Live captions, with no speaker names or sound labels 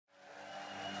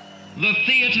The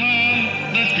theater,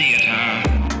 the theater.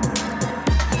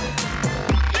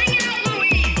 Sing out,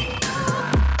 Louise!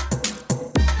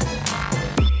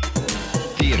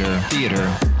 Theater, theater.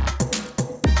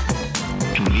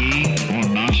 To be or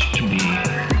not to be.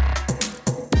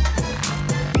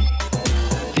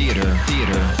 Theater,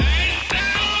 theater.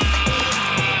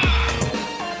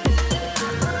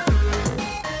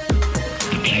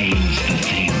 The play's the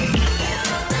thing.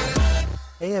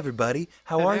 Hey everybody,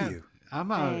 how are you?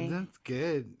 That's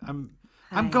good.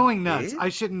 I'm going nuts. Good? I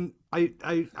shouldn't. I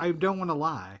don't want to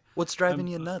lie. What's driving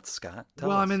you nuts, Scott?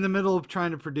 Tell us. I'm in the middle of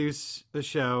trying to produce a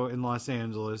show in Los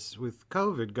Angeles with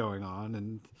COVID going on,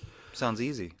 and Sounds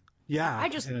easy. yeah, I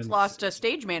just and lost a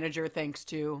stage manager thanks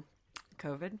to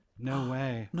COVID. No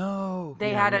way. No. They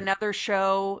had another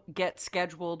show get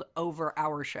scheduled over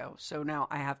our show. So now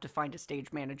I have to find a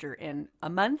stage manager in a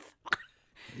month.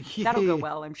 That'll go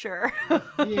well, I'm sure.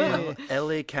 Yeah.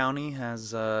 LA County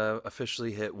has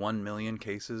officially hit 1 million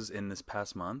cases in this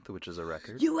past month, which is a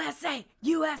record. USA!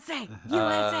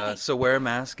 So wear a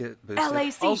mask, get boosted.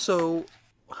 LAC. Also,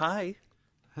 hi.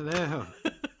 Hello.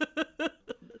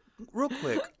 Real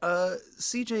quick,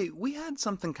 CJ, we had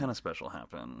something kind of special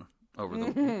happen over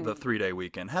the 3-day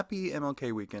weekend. Happy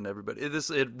MLK weekend, everybody.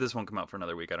 This won't come out for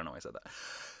another week. I don't know why I said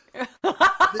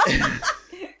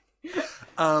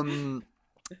that.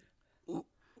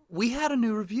 We had a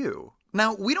new review.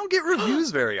 Now, we don't get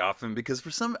reviews very often because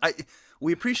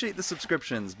we appreciate the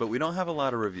subscriptions, but we don't have a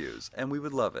lot of reviews, and we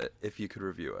would love it if you could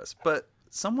review us. But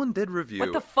someone did review.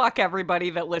 What the fuck, everybody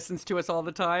that listens to us all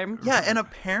the time? Yeah, and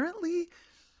apparently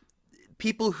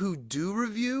people who do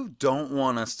review don't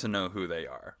want us to know who they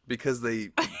are because they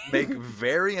make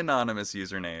very anonymous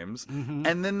usernames,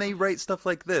 and then they write stuff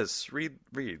like this. Read,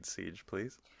 Siege,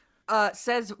 please.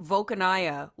 Says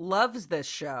Vulcanaya, loves this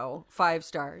show, 5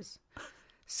 stars.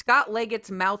 Scott Leggett's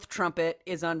mouth trumpet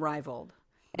is unrivaled.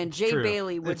 And Jay true.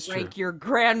 Bailey would It's rank true. your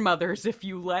grandmothers if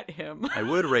you let him. I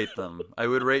would rate them. I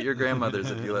would rate your grandmothers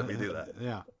if you let me do that.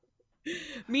 Yeah.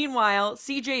 Meanwhile,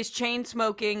 CJ's chain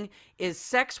smoking is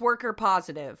sex worker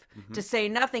positive, to say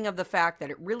nothing of the fact that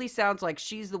it really sounds like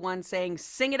she's the one saying,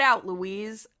 "Sing it out,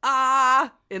 Louise,"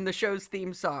 in the show's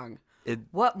theme song.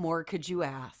 What more could you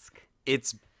ask?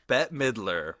 It's Bette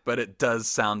Midler, but it does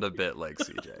sound a bit like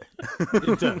CJ.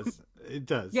 It does. It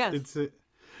does. Yes. It's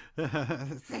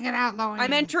sing it out, Louise.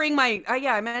 I'm entering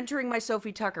my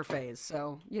Sophie Tucker phase,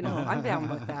 so I'm down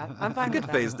with that. I'm fine Good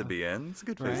with phase that. to be in. It's a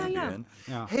good phase Right. to be Yeah. in.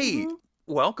 Yeah. Hey,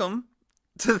 welcome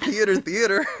to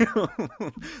Theater.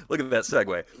 Look at that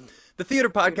segue. The theater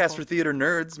podcast Beautiful. for theater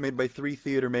nerds, made by 3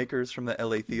 theater makers from the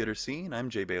LA theater scene. I'm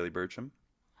Jay Bailey Burcham.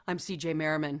 I'm CJ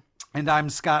Merriman. And I'm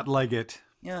Scott Leggett.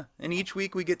 Yeah, and each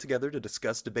week we get together to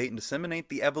discuss, debate, and disseminate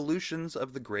the evolutions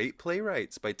of the great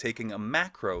playwrights by taking a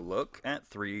macro look at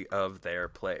 3 of their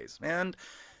plays. And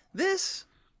this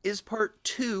is part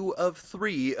 2 of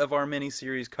 3 of our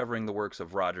mini-series covering the works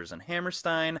of Rodgers and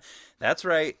Hammerstein. That's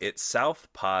right, it's South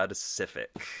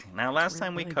Pacific. Now, last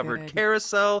time we really covered good.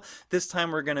 Carousel. This time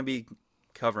we're going to be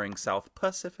covering South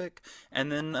Pacific,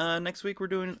 and then next week we're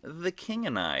doing The King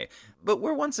and I. But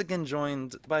we're once again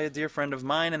joined by a dear friend of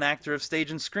mine, an actor of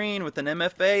stage and screen with an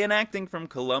MFA in acting from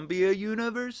Columbia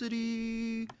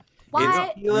University. What?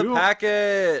 It's Keela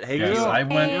Packett. Hey, Yes, Keela.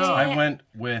 I went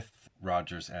with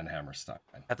Rodgers and Hammerstein.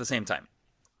 At the same time.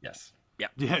 Yes,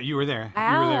 Yeah, you were there.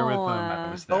 You were there with them.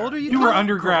 I was there. How old are you? You were Keela?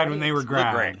 undergrad when they were You look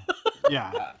grad. great.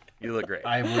 Yeah. You look great.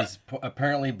 I was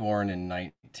apparently born in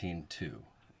 1902.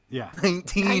 Yeah.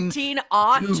 1902.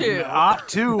 Ought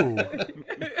to.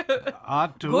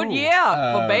 Ought to. Good year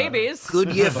for babies.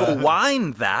 Good year for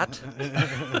wine, that.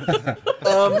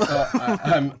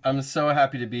 I'm so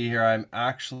happy to be here. I'm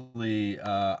actually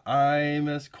I'm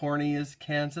as corny as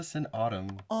Kansas in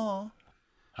autumn. Aw.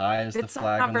 High as the It's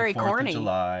flag not on very the 4th corny. of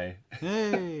July.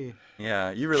 Hey.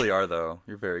 Yeah, you really are, though.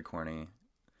 You're very corny.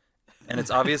 And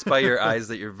it's obvious by your eyes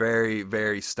that you're very,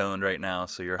 very stoned right now,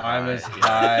 so you're high. I'm as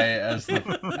high as an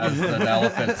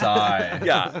elephant's eye.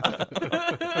 Yeah.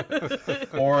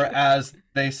 Or as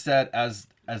they said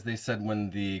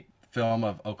when the film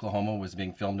of Oklahoma was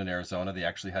being filmed in Arizona, they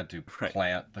actually had to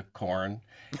plant the corn,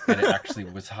 and it actually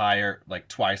was higher, like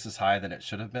twice as high than it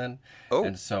should have been. Oh.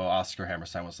 And so Oscar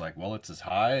Hammerstein was like, well, it's as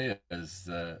high as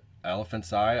the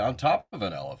elephant's eye on top of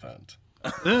an elephant.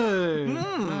 Hey.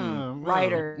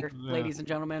 Writer, ladies and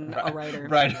gentlemen, a writer.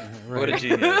 Right. What a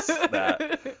genius,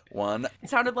 that one. It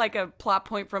sounded like a plot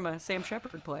point from a Sam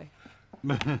Shepard play.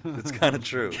 It's kind of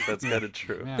true. That's kind of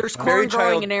true. There's Very corn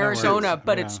growing in child- Arizona,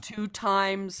 but Yeah. it's 2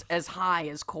 times as high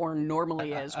as corn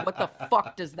normally is. What the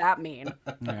fuck does that mean?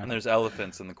 And there's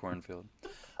elephants in the cornfield.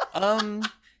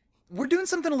 We're doing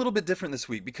something a little bit different this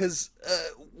week because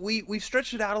we've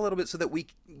stretched it out a little bit so that we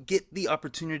get the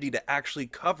opportunity to actually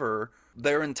cover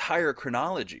their entire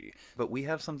chronology. But we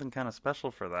have something kind of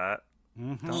special for that,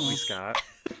 don't we, Scott?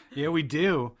 Yeah, we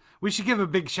do. We should give a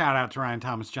big shout out to Ryan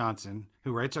Thomas Johnson,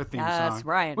 who writes our theme song. Yes,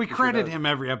 Ryan. We credit him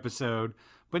every episode,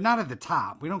 but not at the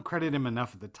top. We don't credit him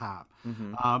enough at the top.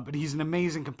 But he's an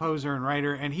amazing composer and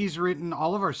writer, and he's written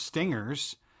all of our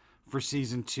stingers for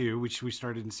season 2, which we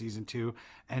started in season 2,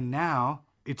 and now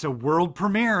it's a world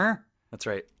premiere. That's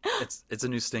right. It's a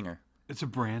new stinger. It's a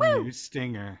brand new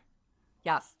stinger.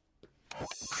 Yes.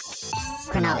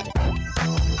 Chronology.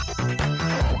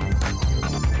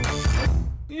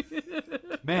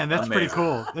 Man, that's pretty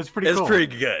cool. That's pretty It's cool.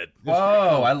 pretty good.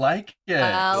 Whoa, I like it.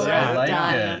 Well I like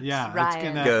done, it. Yeah, Ryan, it's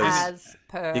gonna- Goes- as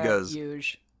per he goes-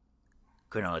 usual.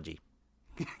 Chronology.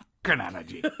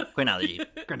 Chronology. Chronology.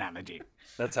 Chronology.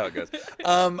 That's how it goes.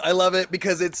 I love it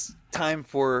because it's time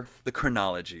for the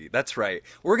chronology. That's right.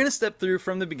 We're going to step through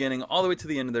from the beginning all the way to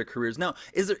the end of their careers. Now,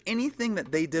 is there anything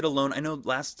that they did alone? I know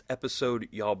last episode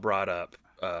y'all brought up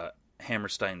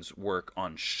Hammerstein's work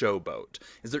on Showboat.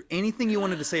 Is there anything you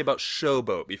wanted to say about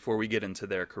Showboat before we get into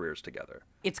their careers together?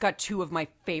 It's got two of my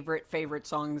favorite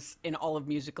songs in all of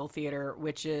musical theater,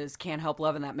 which is Can't Help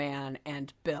Loving That Man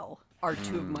and Bill are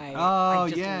two of my I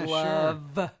just yeah, sure.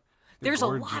 love. There's a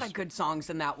lot gorgeous. of good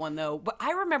songs in that one though. But I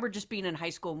remember just being in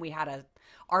high school and we had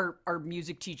our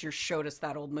music teacher showed us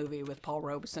that old movie with Paul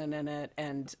Robeson in it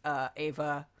and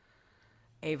Ava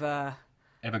Ava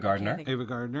Gardner. Ava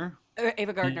Gardner.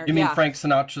 Ava Gardner. You mean yeah. Frank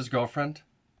Sinatra's girlfriend?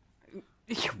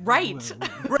 Right.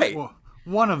 Right. Well,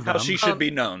 one of them. How she should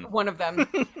be known. One of them.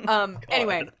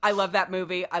 Anyway, I love that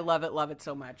movie. I love it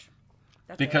so much.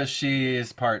 That's Because she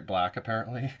is part black,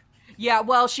 apparently. Yeah,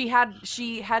 well, she had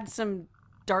some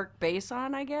dark bass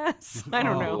on, I guess. I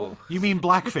don't know. You mean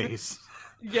blackface?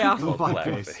 Yeah.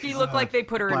 Blackface. She looked like they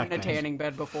put her in a Blackface. tanning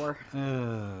bed before.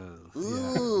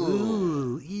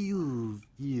 Ooh,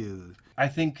 ew. I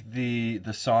think the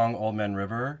song "Old Man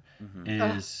River"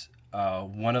 is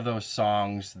one of those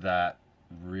songs that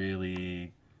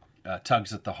really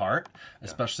tugs at the heart,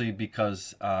 especially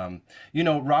because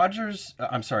Rodgers.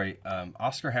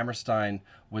 Oscar Hammerstein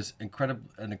was an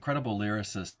incredible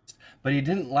lyricist, but he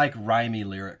didn't like rhymey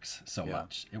lyrics so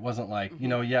much. It wasn't like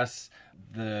yes,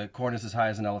 the corn is as high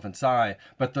as an elephant's eye,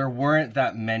 but there weren't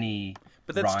that many.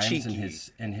 But that's rhymes cheeky.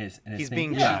 in his He's thing.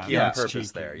 being Yeah, cheeky yeah. on purpose cheeky,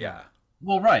 there, yeah.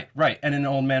 Well, right. And in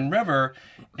Old Man River,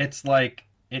 it's like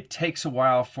it takes a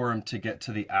while for him to get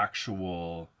to the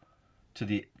actual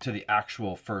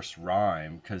first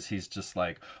rhyme, because he's just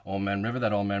like, Old Man River,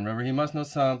 that old man river, he must know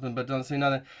something, but don't say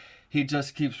nothing. He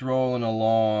just keeps rolling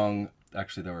along.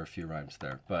 Actually, there were a few rhymes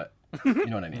there, but you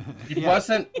know what I mean. It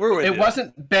wasn't. We're with It you.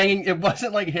 wasn't banging. It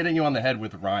wasn't like hitting you on the head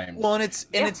with rhymes. Well, and it's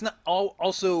not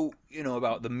also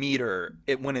about the meter.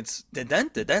 When it's da dun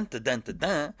da dun da dun da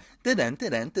dun da dun da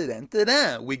dun da dun da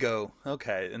dun, we go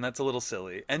okay, and that's a little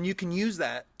silly. And you can use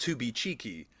that to be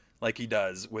cheeky, like he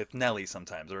does with Nelly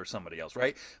sometimes or somebody else,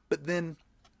 right? But then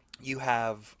you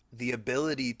have the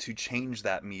ability to change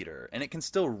that meter, and it can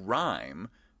still rhyme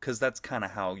because that's kind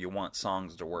of how you want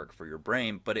songs to work for your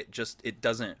brain. But it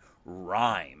doesn't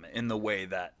rhyme in the way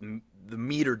that the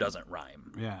meter doesn't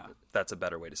rhyme. Yeah. That's a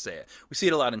better way to say it. We see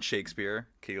it a lot in Shakespeare,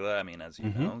 Keela. I mean, as you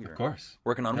know, you're of course.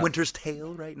 working on Winter's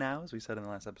Tale right now, as we said in the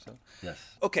last episode. Yes.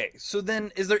 Okay, so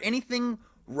then is there anything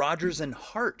Rodgers and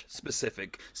Hart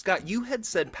specific? Scott, you had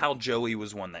said Pal Joey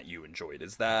was one that you enjoyed.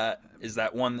 Is that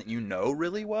one that you know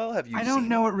really well? Have you? I don't seen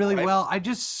know it really I've- well. I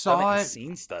just I saw haven't it.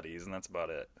 seen studies, and that's about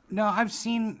it. No, I've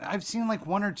seen like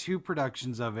one or two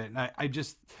productions of it, and I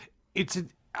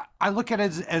look at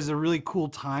it as a really cool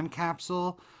time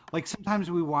capsule. Like sometimes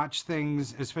we watch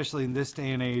things, especially in this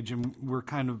day and age, and we're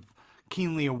kind of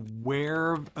keenly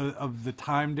aware of the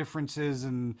time differences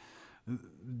and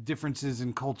differences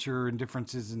in culture and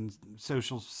differences in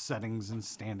social settings and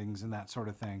standings and that sort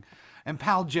of thing. And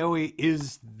Pal Joey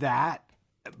is that,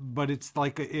 but it's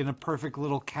like in a perfect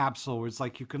little capsule where it's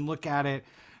like you can look at it.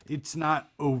 It's not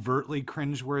overtly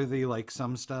cringeworthy like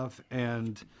some stuff.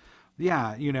 And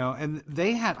yeah, and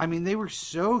they were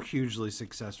so hugely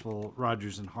successful,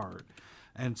 Rodgers and Hart.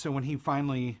 And so when he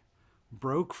finally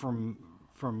broke from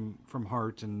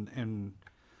Hart and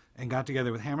got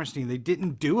together with Hammerstein, they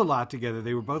didn't do a lot together.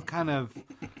 They were both kind of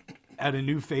at a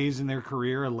new phase in their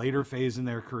career, a later phase in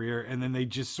their career, and then they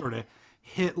just sort of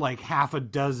hit like half a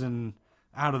dozen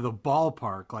out of the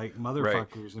ballpark, like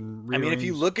motherfuckers. And I mean, if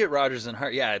you look at Rodgers and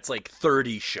Hart, yeah, it's like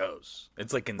 30 shows.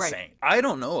 It's like insane. Right. I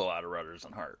don't know a lot of Rodgers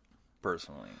and Hart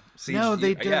personally. no,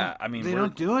 they don't. Yeah, I mean, they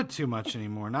don't do it too much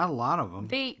anymore. Not a lot of them.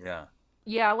 They Yeah.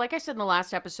 Yeah, like I said in the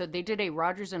last episode, they did a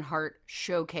Rodgers and Hart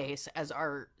showcase as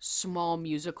our small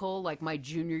musical, like my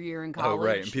junior year in college. Oh,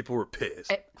 right, and people were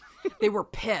pissed. They were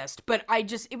pissed, but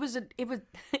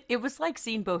it was like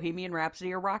seeing Bohemian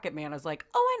Rhapsody or Rocket Man. I was like,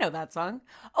 oh, I know that song.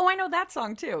 Oh, I know that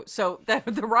song too. So the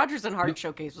Rodgers and Hart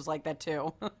showcase was like that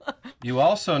too. You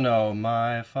also know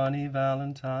My Funny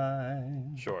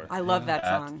Valentine. Sure. I love that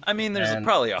song. I mean, there's And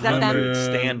probably that 100 that?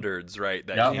 standards, right,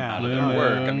 that Yep. came out of Blue their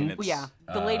work. I mean, Moon. it's... Well, yeah,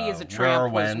 The Lady is a Where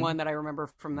Tramp was When. one that I remember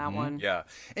from that one. Yeah,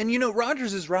 and you know,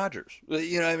 Rodgers is Rodgers.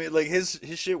 You know what I mean? Like, his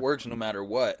shit works no matter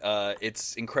what.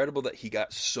 It's incredible that he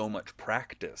got so much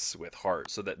practice with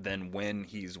Hart, so that then when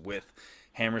he's with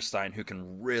Hammerstein, who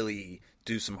can really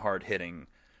do some hard-hitting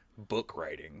book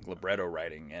writing, libretto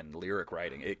writing, and lyric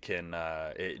writing, it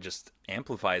just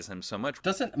amplifies him so much.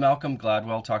 Doesn't Malcolm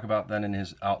Gladwell talk about then in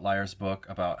his Outliers book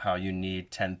about how you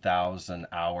need 10,000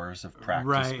 hours of practice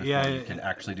Right, before yeah, you can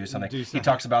actually do something? do He something.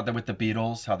 talks about that with the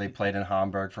Beatles, how they played in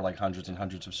Hamburg for like hundreds and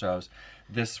hundreds of shows.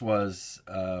 This was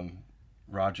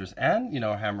Rodgers and,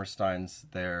 Hammerstein's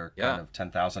their Yeah. kind of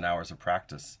 10,000 hours of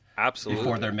practice Absolutely.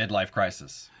 before their midlife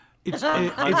crisis. It's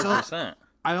 100%.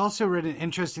 I also read an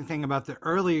interesting thing about the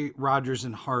early Rodgers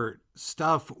and Hart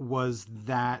stuff was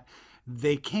that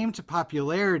they came to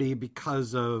popularity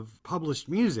because of published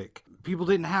music. People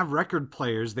didn't have record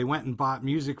players. They went and bought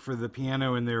music for the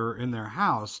piano in their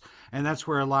house, and that's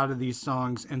where a lot of these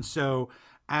songs. And so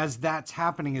as that's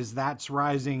happening, as that's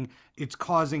rising, it's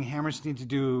causing Hammerstein to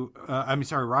do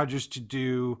Rodgers to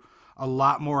do a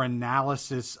lot more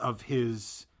analysis of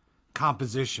his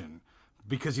composition,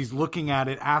 because he's looking at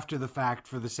it after the fact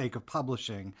for the sake of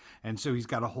publishing, and so he's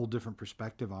got a whole different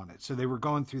perspective on it. So they were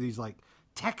going through these like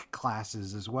tech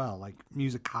classes as well, like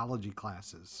musicology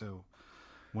classes. So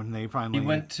when they finally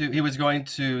He was going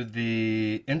to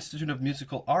the Institute of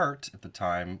Musical Art at the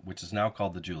time, which is now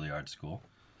called the Juilliard School.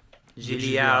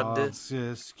 Gilead.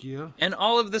 And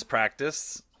all of this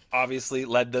practice obviously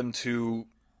led them to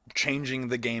changing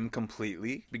the game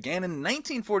completely. Began in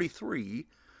 1943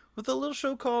 with a little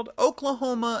show called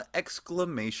Oklahoma !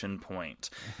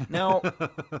 Now,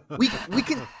 we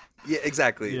can... Yeah,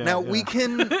 exactly. Yeah, now, yeah. we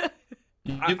can...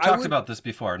 You've I talked would- about this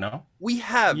before, no? We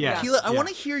have. Yeah, Keela, I yeah. want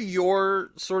to hear your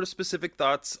sort of specific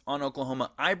thoughts on Oklahoma.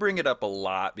 I bring it up a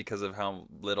lot because of how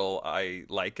little I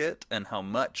like it and how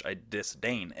much I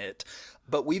disdain it.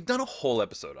 But we've done a whole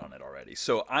episode on it already,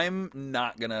 so I'm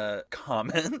not going to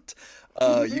comment.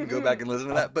 You can go back and listen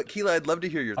to that. But Keela, I'd love to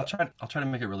hear your thoughts. I'll try to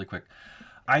make it really quick.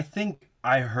 I think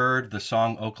I heard the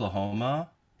song Oklahoma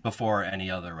before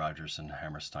any other Rodgers and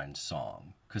Hammerstein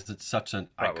song, because it's such an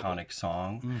Probably. iconic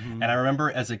song. And I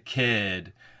remember as a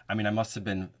kid, I mean, I must have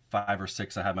been 5 or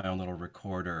 6. I had my own little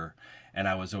recorder, and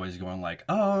I was always going like,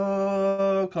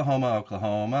 "Oh, Oklahoma,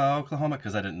 Oklahoma, Oklahoma,"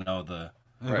 because I didn't know the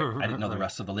I didn't know the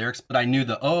rest of the lyrics, but I knew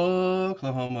the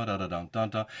Oklahoma da da dum dum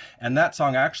dum. And that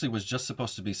song actually was just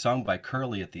supposed to be sung by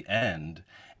Curly at the end,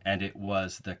 and it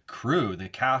was the crew, the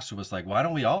cast, who was like, "Why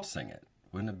don't we all sing it?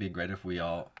 Wouldn't it be great if we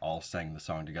all sang the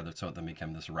song together?" So it then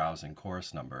became this rousing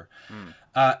chorus number.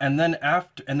 And then I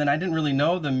didn't really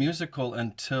know the musical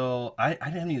until I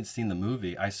hadn't even seen the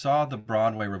movie. I saw the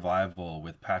Broadway revival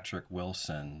with Patrick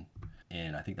Wilson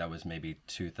in, I think that was maybe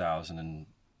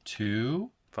 2002.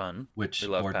 Fun. Which We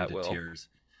love bored me Pat to Will. tears.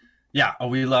 Yeah,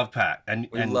 we love Pat, and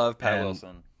We love Pat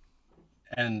Wilson.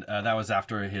 and that was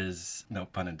after his, no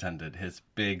pun intended, his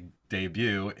big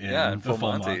debut in Yeah, in the Full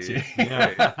Full Monty.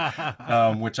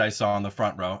 Monty, which I saw in the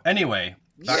front row. Anyway,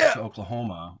 back Yeah. to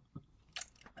Oklahoma.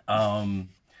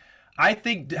 I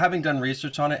think having done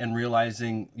research on it and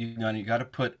realizing you got to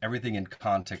put everything in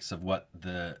context of what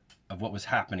was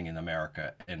happening in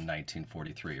America in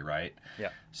 1943, right?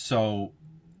 Yeah. So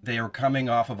they were coming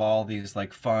off of all these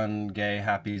like fun, gay,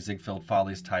 happy Ziegfeld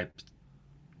Follies type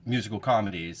musical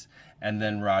comedies, and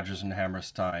then Rodgers and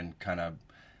Hammerstein kind of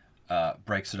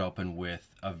breaks it open with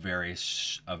a very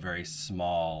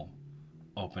small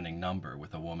opening number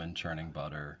with a woman churning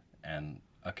butter and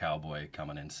a cowboy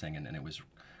coming in singing, and it was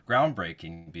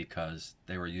groundbreaking because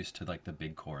they were used to like the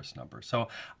big chorus number. So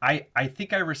I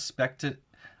think I respect it.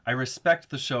 I respect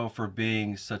the show for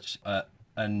being such a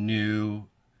new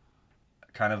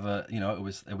kind of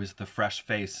it was the fresh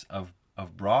face of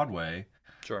Broadway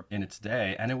Sure. in its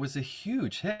day, and it was a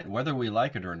huge hit, whether we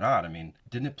like it or not. I mean,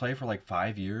 didn't it play for like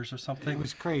 5 years or something? It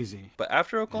was crazy. But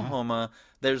after Oklahoma,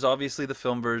 there's obviously the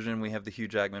film version. We have the Hugh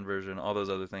Jackman version, all those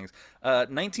other things.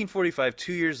 1945,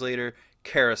 2 years later,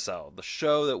 Carousel, the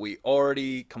show that we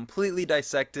already completely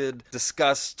dissected,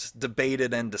 discussed,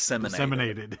 debated, and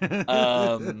disseminated.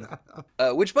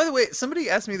 Which, by the way, somebody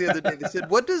asked me the other day, they said,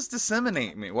 what does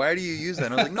disseminate mean? Why do you use that?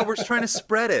 And I was like, no, we're trying to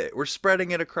spread it. We're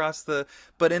spreading it across the...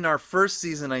 But in our first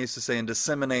season, I used to say, and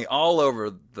disseminate all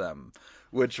over them,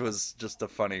 which was just a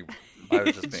funny... I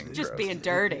was just being Just gross. being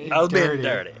dirty. I was being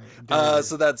dirty.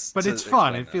 So that's... But to it's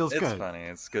fun. explain It feels that. good. It's funny.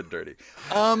 It's good dirty.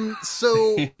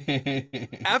 So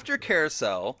after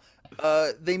Carousel...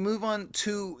 they move on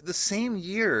to the same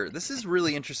year. This is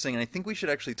really interesting, and I think we should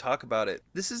actually talk about it.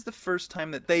 This is the first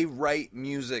time that they write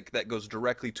music that goes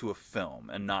directly to a film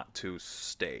and not to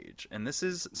stage. And this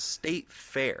is State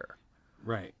Fair.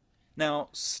 Right. Now,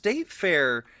 State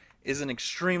Fair is an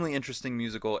extremely interesting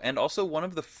musical, and also one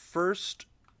of the first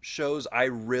shows I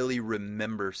really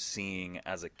remember seeing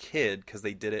as a kid, because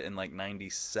they did it in like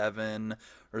 97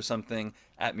 or something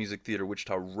at Music Theater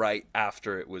Wichita right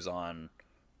after it was on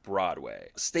Broadway.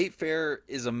 State Fair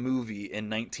is a movie in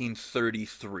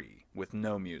 1933 with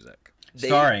no music.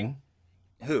 Starring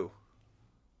Who?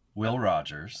 Will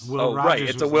Rogers. Will Right, Rodgers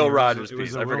it's a was Will there. Rogers It was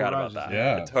piece. a I Will forgot about Rodgers. that.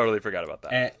 Yeah. I totally forgot about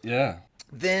that. Yeah.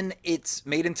 Then it's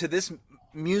made into this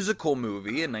musical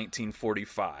movie in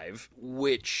 1945,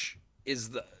 which is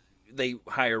they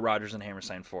hire Rodgers and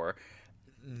Hammerstein for.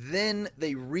 Then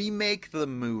they remake the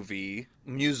movie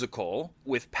musical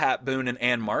with Pat Boone and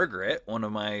Anne Margaret, one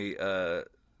of my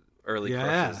early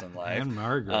crushes in life. And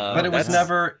Margaret. But it was that's-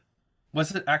 never.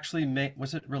 Was it actually made?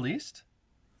 Was it released?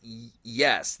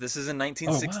 Yes, this is in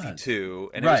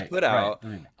 1962, and it Right, was put right. out.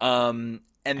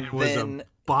 And it was then a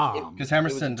bomb. Because it was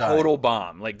Hammerstein a died. total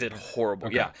bomb, like did horrible.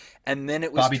 Okay. Yeah, and then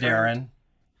it was Bobby turned, Darin.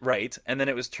 right, and then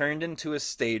it was turned into a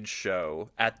stage show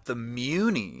at the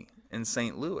Muni in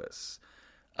St. Louis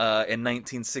in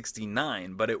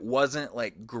 1969. But it wasn't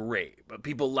like great, but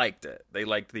people liked it. They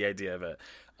liked the idea of it.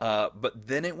 But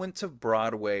then it went to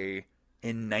Broadway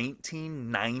in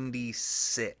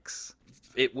 1996.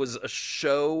 It was a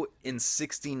show in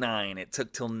 69. It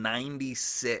took till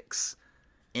 96.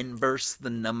 Inverse the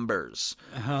numbers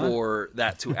for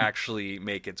that to actually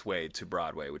make its way to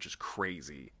Broadway, which is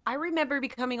crazy. I remember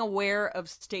becoming aware of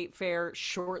State Fair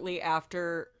shortly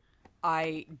after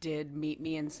I did Meet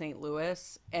Me in St.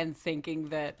 Louis and thinking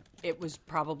that it was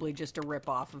probably just a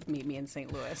ripoff of Meet Me in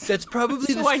St. Louis. That's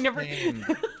probably So I never- same.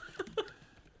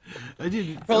 I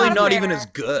didn't. Probably not not fair. even as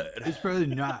good. It's probably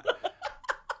not.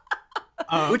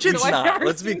 Which it's So I've not. never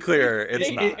Let's be seen clear, it's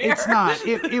State not. It's not.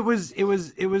 It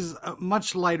was a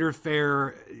much lighter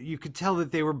fare. You could tell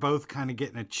that they were both kind of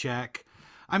getting a check.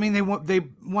 I mean, they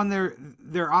won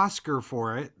their Oscar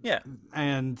for it. Yeah.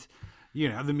 And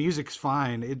the music's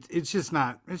fine. It's just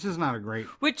not a great.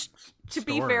 Which, to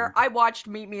be Story. fair, I watched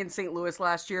Meet Me in St. Louis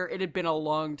last year. It had been a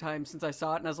long time since I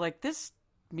saw it, and I was like, this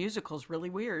musical's really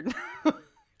weird.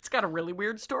 It's got a really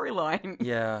weird storyline.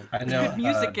 Yeah. I know. Good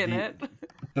music in it.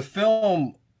 The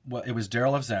film, well, it was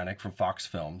Daryl F. Zanuck from Fox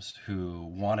Films who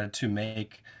wanted to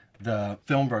make the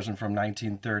film version from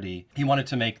 1930. He wanted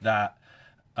to make that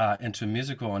into a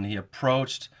musical, and he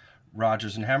approached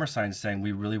Rodgers and Hammerstein saying,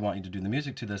 we really want you to do the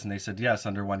music to this. And they said, yes,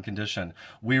 under one condition.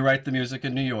 We write the music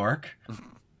in New York,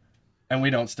 and we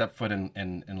don't step foot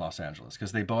in Los Angeles,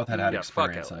 because they both had Yeah, fuck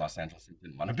experience in LA. Los Angeles and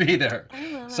didn't want to be there.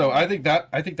 So I think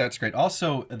that's great.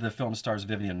 Also, the film stars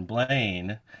Vivian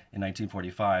Blaine in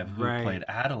 1945, who Right. played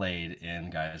Adelaide in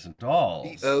Guys and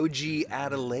Dolls. OG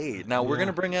Adelaide. Now we're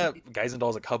gonna bring up Guys and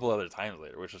Dolls a couple other times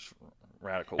later, which is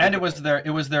radical. And it was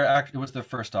their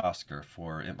first Oscar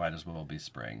for It Might As Well Be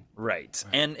Spring. right.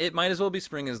 And It Might As Well Be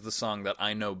Spring is the song that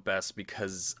I know best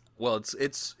because, well,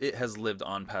 it has lived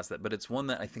on past that, but it's one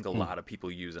that I think a lot of people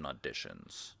use in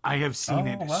auditions. I have seen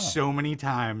it wow. so many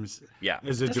times. Yeah.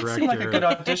 As a Doesn't director, seem like a good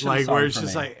audition like song where it's for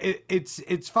just me. like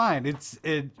it's fine. It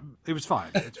was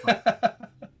fine. It's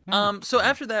fine. So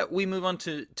after that, we move on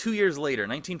to 2 years later,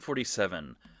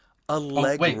 1947.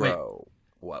 Allegro.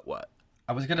 wait. What?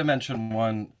 I was going to mention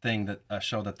one thing, that a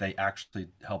show that they actually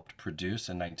helped produce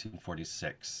in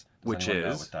 1946. Does Which anyone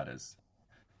know is? what that is?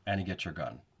 Annie, Get Your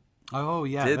Gun. Oh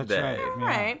yeah, Did that's they? right. All Yeah.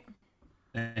 right.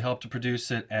 They helped to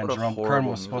produce it, and What a Jerome Kern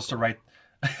horrible was supposed to musical.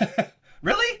 write.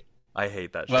 Really? I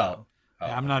hate that show. Well,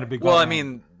 Yeah, I'm not a big. Well, I fan.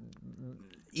 mean,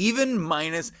 even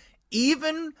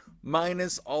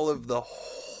minus all of the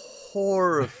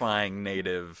horrifying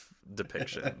native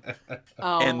depiction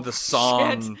Oh, and the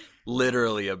song shit.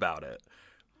 literally about it.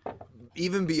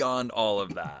 Even beyond all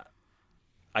of that,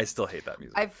 I still hate that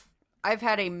music. I've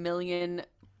had a million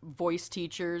voice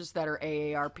teachers that are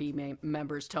AARP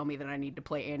members tell me that I need to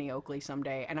play Annie Oakley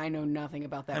someday, and I know nothing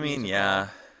about that. I mean, musical. yeah.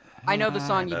 I know the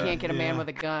song "You Uh, Can't Get a Man yeah. with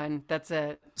a Gun." That's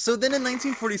it. So then in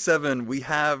 1947, we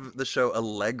have the show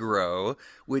Allegro,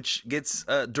 which gets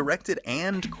directed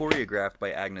and choreographed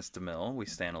by Agnes DeMille. We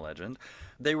stand a legend.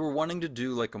 They were wanting to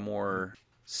do like a more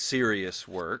serious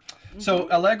work. So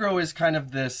Allegro is kind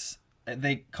of this.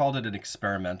 They called it an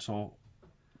experimental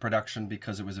production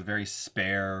because it was a very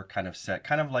spare kind of set,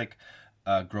 kind of like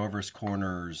Grover's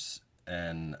Corners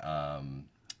and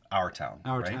Our Town.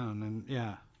 Our right? Town, and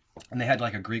yeah. And they had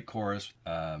like a Greek chorus.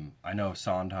 I know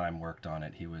Sondheim worked on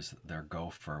it. He was their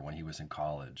gopher when he was in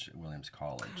college, at Williams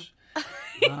College.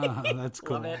 Oh, that's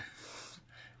cool. Love it.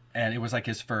 And it was like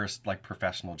his first like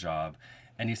professional job.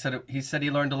 And he said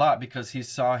he learned a lot because he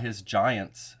saw his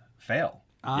giants fail.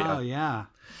 Oh, yeah.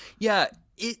 Yeah,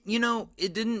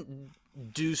 it didn't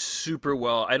do super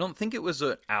well. I don't think it was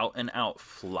an out and out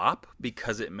flop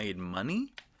because it made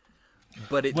money.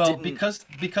 But it didn't...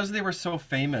 because they were so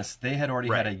famous, they had already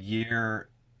had Right. a year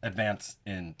advance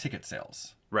in ticket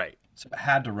sales. Right. So it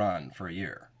had to run for a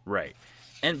year. Right.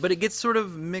 But it gets sort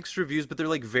of mixed reviews, but they're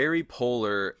like very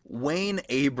polar. Wayne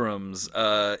Abrams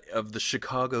of the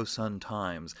Chicago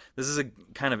Sun-Times. This is a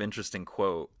kind of interesting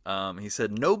quote. He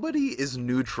said, "Nobody is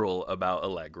neutral about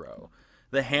Allegro.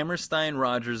 The Hammerstein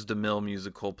Rodgers DeMille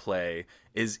musical play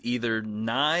is either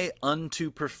nigh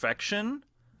unto perfection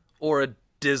or a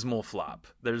dismal flop.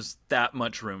 There's that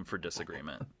much room for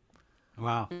disagreement."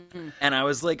 Wow. And I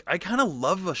was like, I kind of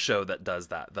love a show that does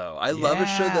that, though. I love a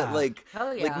show that, Yeah. like,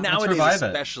 Hell yeah. like Let's nowadays revive it.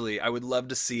 especially, I would love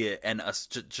to see it, and us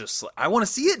just I want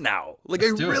to see it now. Like,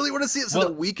 Let's I do it. really want to see it so Well-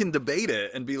 that we can debate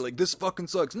it and be like, this fucking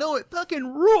sucks. No, it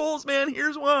fucking rules, man.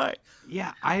 Here's why.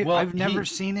 Yeah, Well, I've never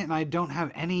seen it, and I don't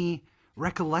have any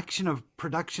recollection of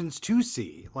productions to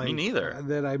see. Like, neither.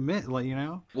 That I meant, like, you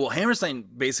know? Well, Hammerstein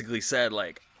basically said,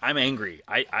 like, I'm angry.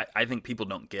 I think people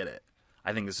don't get it.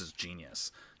 I think this is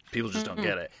genius. People just don't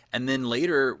get it. And then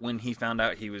later, when he found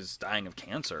out he was dying of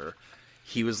cancer,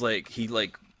 he was like, he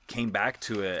came back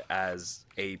to it as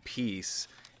a piece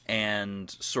and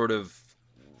sort of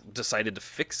decided to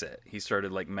fix it. He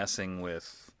started like messing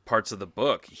with parts of the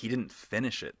book. He didn't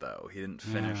finish it though. He didn't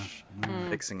finish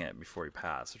fixing it before he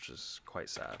passed, which is quite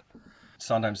sad.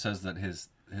 Sondheim says that his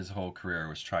whole career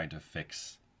was trying to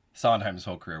fix. Sondheim's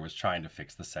whole career was trying to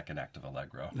fix the second act of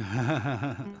Allegro.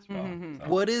 as well. So.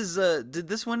 What is did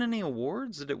this win any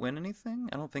awards? Did it win anything?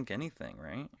 I don't think anything,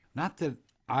 right? Not that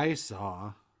I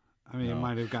saw. I mean, it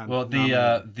might have gotten. Well,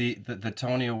 nominated. the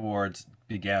Tony Awards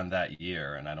began that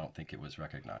year, and I don't think it was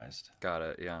recognized. Got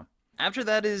it, yeah. After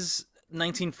that is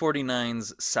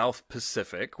 1949's South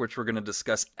Pacific, which we're going to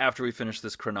discuss after we finish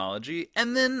this chronology.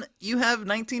 And then you have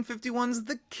 1951's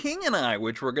The King and I,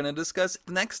 which we're going to discuss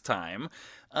next time.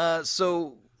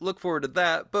 So look forward to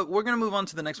that. But we're going to move on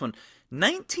to the next one.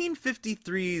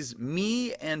 1953's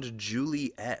Me and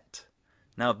Juliet.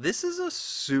 Now, this is a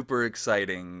super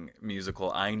exciting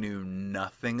musical I knew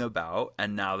nothing about.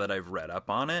 And now that I've read up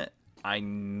on it, I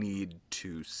need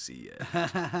to see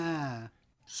it.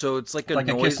 So it's like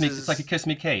It's like a Kiss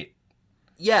Me Kate.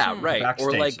 Yeah, right. Or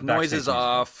Backstage- like Noises backstage musical.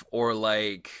 Off, or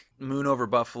like Moon Over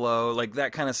Buffalo, like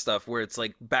that kind of stuff where it's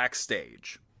like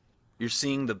backstage. You're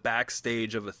seeing the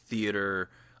backstage of a theater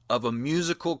of a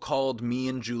musical called Me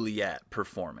and Juliet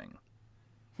performing.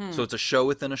 So it's a show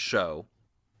within a show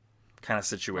kind of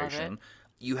situation.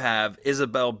 You have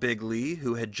Isabel Bigley,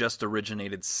 who had just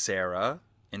originated Sarah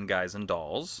in Guys and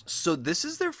Dolls. So this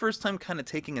is their first time kind of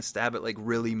taking a stab at like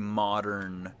really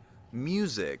modern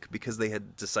music because they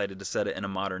had decided to set it in a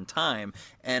modern time.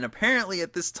 And apparently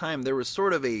at this time there was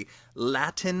sort of a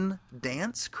Latin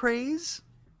dance craze.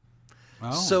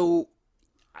 Oh. So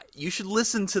you should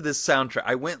listen to this soundtrack.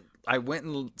 I went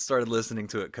and started listening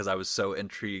to it because I was so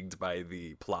intrigued by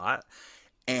the plot.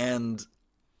 And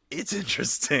it's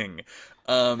interesting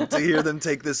to hear them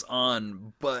take this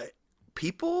on. But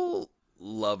people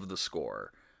love the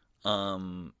score.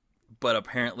 But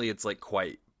apparently it's like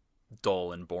quite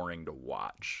dull and boring to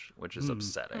watch, which is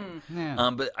upsetting.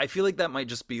 Yeah. But I feel like that might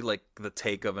just be like the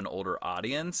take of an older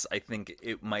audience. I think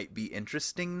it might be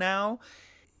interesting now.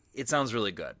 It sounds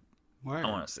really good. Word. I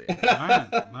want to see it. All right.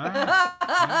 All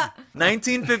right.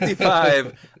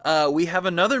 1955, we have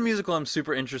another musical I'm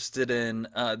super interested in.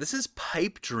 This is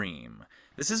Pipe Dream.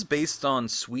 This is based on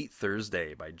Sweet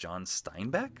Thursday by John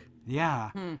Steinbeck.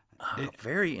 Yeah.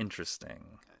 Very interesting.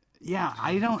 Yeah,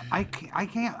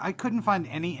 I couldn't find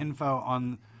any info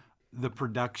on the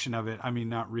production of it. I mean,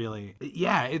 not really.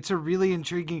 Yeah, it's a really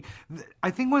intriguing.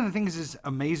 I think one of the things that's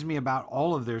amazed me about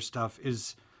all of their stuff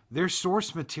is their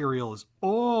source material is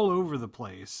all over the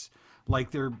place. Like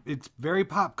it's very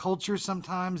pop culture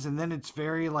sometimes, and then it's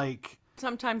very like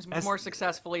Sometimes more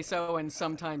successfully so, and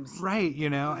sometimes right, you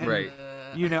know, and, Right.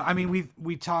 You know, I mean,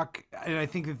 we talk, and I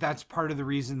think that that's part of the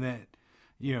reason that,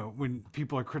 you know, when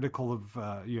people are critical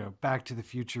of, you know, Back to the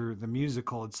Future, the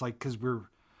musical, it's like, because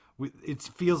it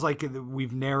feels like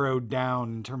we've narrowed down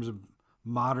in terms of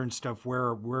modern stuff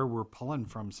where we're pulling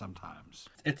from sometimes.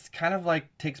 It's kind of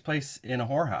like takes place in a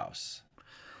whorehouse.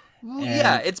 Well,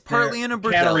 yeah, it's partly in a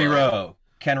bordello.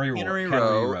 Cannery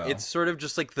Row. It's sort of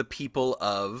just like the people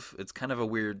of. It's kind of a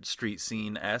weird street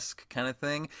scene-esque kind of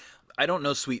thing. I don't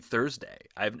know Sweet Thursday,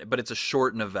 but it's a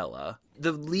short novella.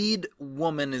 The lead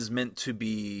woman is meant to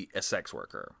be a sex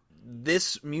worker.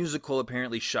 This musical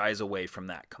apparently shies away from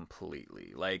that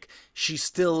completely. Like, she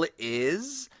still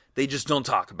is. They just don't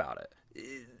talk about it.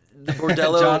 The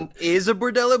bordello is a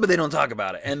bordello, but they don't talk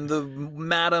about it. And the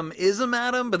madam is a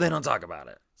madam, but they don't talk about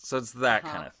it. So it's that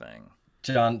kind of thing.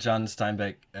 John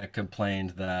Steinbeck complained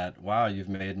that, wow, you've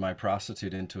made my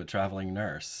prostitute into a traveling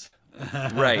nurse.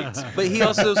 Right. But he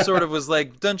also sort of was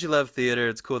like, don't you love theater?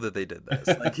 It's cool that they did this.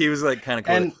 Like, he was like kind of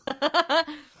cool.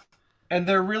 And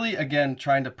they're really, again,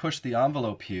 trying to push the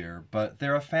envelope here, but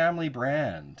they're a family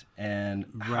brand. And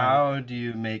how do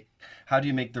you make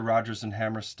the Rodgers and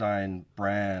Hammerstein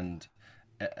brand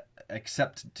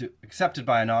accepted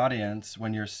by an audience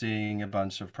when you're seeing a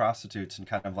bunch of prostitutes in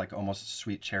kind of like almost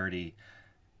sweet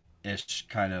charity-ish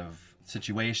kind of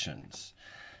situations?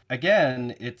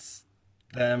 Again, it's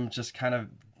them just kind of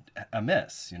a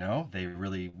miss, you know? They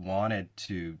really wanted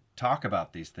to talk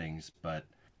about these things, but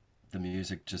the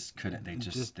music just couldn't. They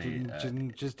just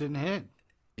didn't hit.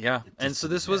 Yeah, and so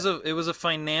this was a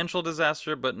financial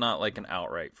disaster, but not like an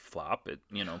outright flop. It,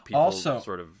 you know, people also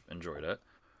sort of enjoyed it.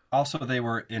 Also, they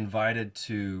were invited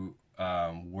to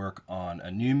work on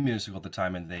a new musical at the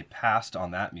time, and they passed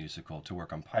on that musical to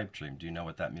work on Pipe Dream. Do you know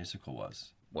what that musical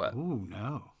was? What? Ooh,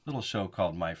 no. Little show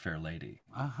called My Fair Lady.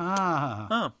 Uh-huh.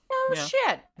 Oh, yeah.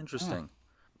 Shit. Interesting. Yeah.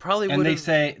 Probably would. And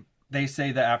they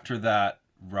say that after that,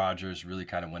 Rodgers really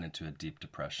kind of went into a deep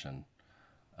depression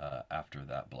after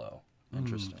that blow.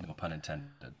 Interesting. No pun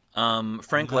intended.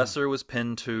 Frank Lesser was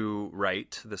pinned to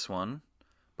write this one,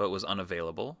 but was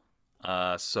unavailable.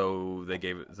 So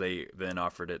they then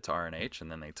offered it to R&H, and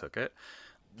then they took it.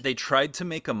 They tried to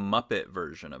make a Muppet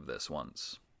version of this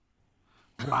once.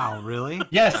 Wow, really?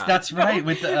 Yes, that's right.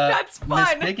 With that's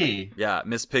fun. Miss Piggy. Yeah,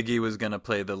 Miss Piggy was gonna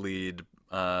play the lead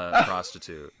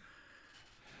prostitute.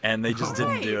 And they just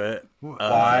didn't do it.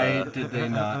 Why did they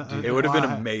not do it? It would have been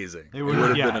amazing. It would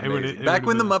have been amazing. Back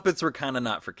when the Muppets were kind of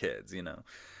not for kids, you know.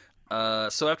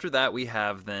 So after that, we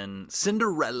have then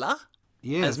Cinderella,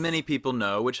 as many people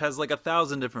know, which has like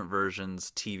 1,000 different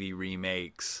versions, TV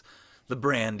remakes, the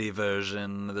Brandy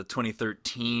version, the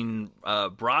 2013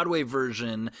 Broadway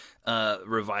version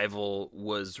revival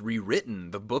was rewritten.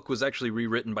 The book was actually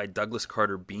rewritten by Douglas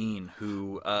Carter Bean,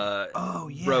 who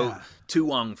wrote Tu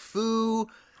Wong Fu.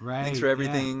 Right, Thanks for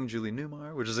Everything, Julie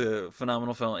Newmar, which is a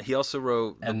phenomenal film. He also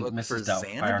wrote the book Mrs. for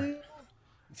Doubtfire. Xanadu.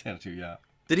 Xanadu, yeah.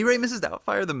 Did he write Mrs.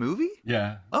 Doubtfire, the movie?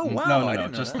 Yeah. Oh, wow. No,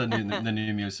 just the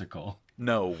new musical.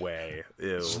 No way.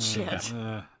 Ew. Shit.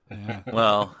 Yeah.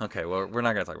 Well, okay. Well, we're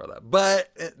not going to talk about that.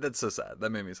 But that's so sad. That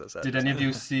made me so sad. Did any of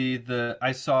you see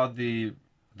I saw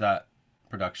that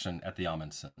production at the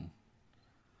Amundsen.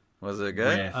 Was it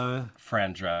good? With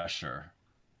Fran Drescher.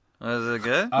 Was it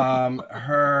good?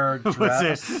 Her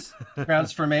dress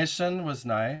transformation was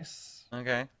nice.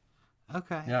 Okay.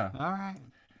 Okay. Yeah. All right.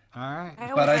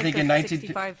 But I think in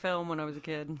 1965 film when I was a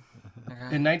kid.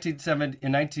 In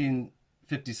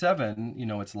 1957, you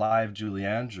know, it's live Julie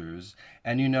Andrews,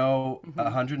 and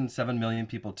 107 million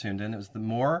people tuned in. It was the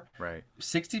more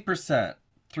 60%,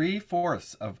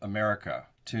 3/4 of America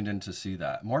tuned in to see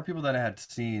that. More people than had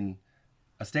seen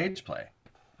a stage play.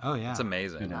 Oh yeah, it's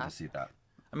amazing. Tuned in to see that.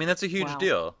 I mean, that's a huge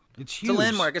deal. It's huge. It's a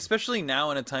landmark, especially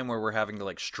now in a time where we're having to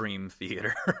like stream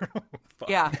theater.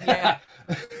 Yeah.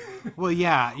 Well,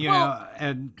 yeah,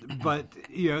 but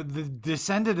the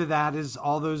descendant of that is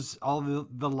all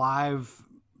the live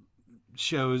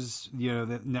shows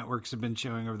that networks have been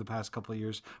showing over the past couple of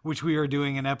years, which we are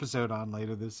doing an episode on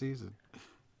later this season.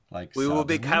 Like we will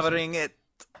be covering it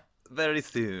very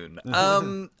soon.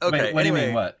 Okay. Wait, what anyway, do you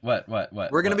mean? What?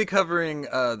 We're going to be covering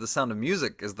The Sound of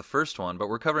Music as the first one, but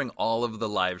we're covering all of the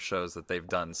live shows that they've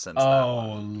done since that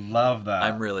one. Love that.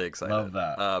 I'm really excited. Love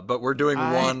that. But we're doing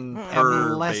one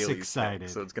per less Bailey excited.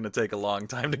 stick, so it's going to take a long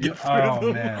time to get through Oh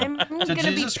them. man. I'm going to be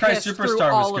Jesus Christ pissed through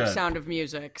Superstar was all of good. Sound of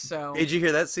Music. So. Did you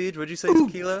hear that, Siege? What'd you say,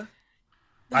 Tequila?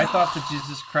 I thought that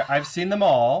Jesus Christ. I've seen them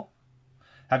all.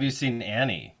 Have you seen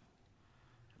Annie?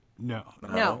 No.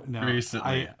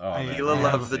 Recently. Tequila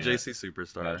loves the JC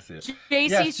Superstar. JC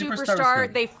Superstar was Superstar,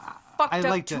 good. they fucked I up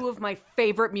like two the- of my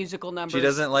favorite musical numbers. She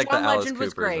doesn't like John the Alice Legend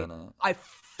was Coopers great. in it. I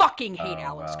fucking hate Oh,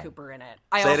 Alice wow. Cooper in it.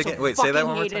 I Say it also again. Wait, say that fucking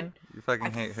one more hated, time. You fucking I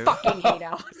hate who? fucking hate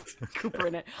Alice Cooper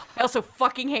in it. I also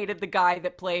fucking hated the guy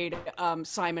that played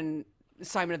Simon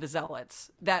of the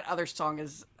Zealots. That other song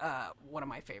is one of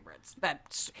my favorites.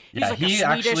 He's like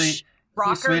a Swedish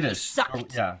rocker. He's Swedish. He sucked.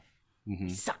 Oh, yeah. He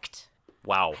sucked.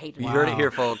 Wow. hated You it. heard it Wow.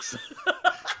 here, folks.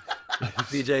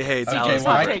 DJ hates Okay, Alice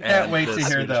well, I Cooper can't and wait to this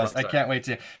hear Swedish those. I rock can't wait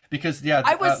to, because yeah,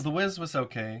 I was- The Wiz was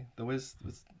okay. The Wiz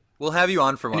was. We'll have you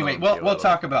on for one. Anyway, of them, we'll Kilo.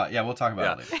 talk about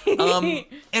it later.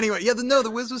 Anyway, yeah, The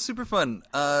Wiz was super fun.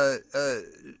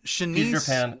 Shanice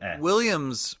Pan, eh.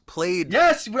 Williams played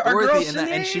Yes, our girl Dorothy in that,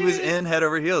 and she was Shanice! in Head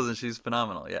Over Heels, and she's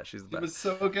phenomenal. Yeah, she's the It best. was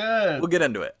so good. We'll get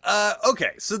into it.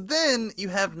 Okay, so then you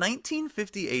have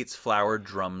 1958's Flower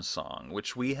Drum Song,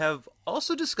 which we have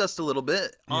also discussed a little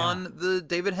bit on the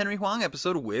David Henry Hwang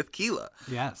episode with Keela.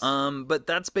 Yes. But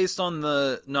that's based on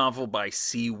the novel by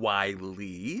C.Y.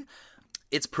 Lee.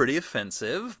 It's pretty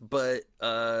offensive, but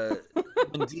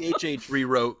when DHH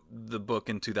rewrote the book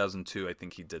in 2002, I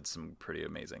think he did some pretty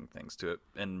amazing things to it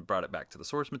and brought it back to the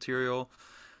source material.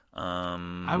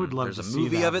 I would love There's to a see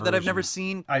movie that of it that I've version. never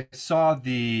seen. I saw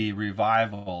the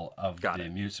revival of Got the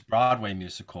it. Broadway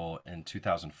musical in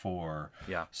 2004,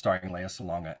 Yeah. starring Lea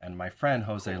Salonga, and my friend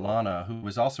Jose Lana, who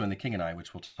was also in The King and I,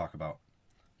 which we'll talk about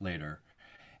later.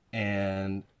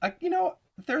 And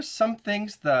there's some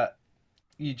things that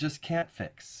you just can't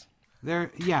fix.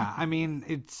 I mean,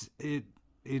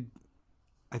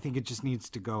 I think it just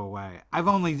needs to go away. I've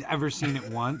only ever seen it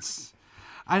once.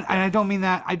 And I don't mean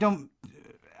that. I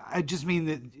just mean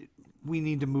that we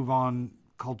need to move on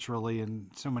culturally in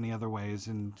so many other ways.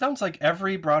 And Sounds like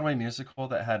every Broadway musical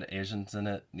that had Asians in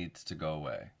it needs to go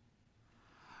away.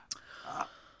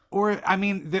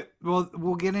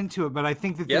 we'll get into it, but I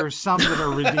think that Yep. there are some that are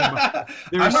redeemable.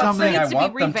 There are I'm not some saying that I Needs to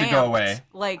want be them to go revamped. away.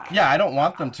 Like, Yeah, I don't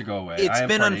want them to go away. It's I am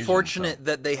been part Asian, unfortunate so-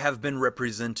 that they have been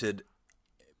represented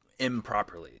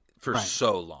improperly for Right.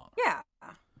 so long. yeah.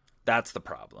 That's the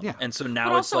problem. Yeah. And so But now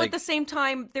it's also like at the same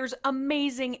time, there's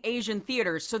amazing Asian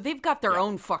theaters, so they've got their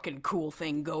own fucking cool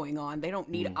thing going on. They don't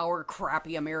need our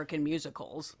crappy American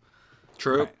musicals.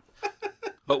 true.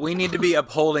 But we need to be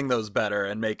upholding those better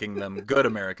and making them good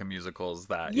American musicals.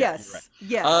 Yes.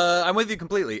 I'm with you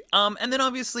completely. And then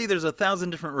obviously there's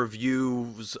 1,000 different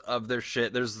reviews of their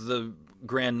shit. There's the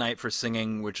Grand Night for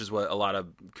Singing, which is what a lot of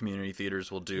community theaters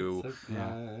will do.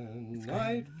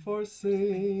 Night for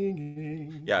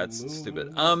singing. Yeah, it's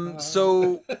stupid.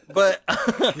 But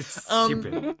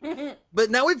stupid. but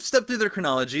now we've stepped through their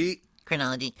chronology,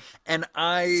 and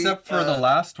Except for the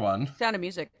last one. Sound of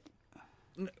Music.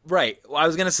 right. Well, I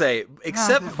was gonna say,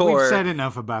 except We've for said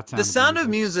enough about The Sound of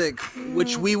Music,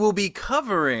 which we will be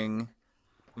covering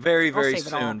very, very save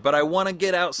it all. soon. But I want to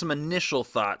get out some initial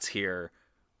thoughts here.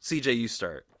 CJ, you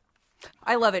start.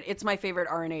 I love it. It's my favorite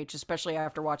R&H, especially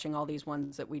after watching all these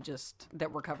ones that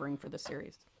we're covering for this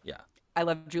series. Yeah, I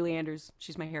love Julie Andrews.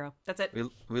 She's my hero. That's it.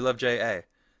 we love J.A.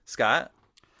 Scott.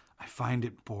 I find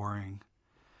it boring.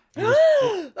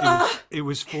 It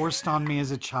was forced on me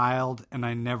as a child, and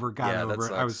I never got Yeah, that over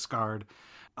it. I sucks. was scarred.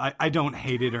 I don't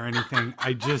hate it or anything.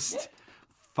 I just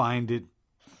find it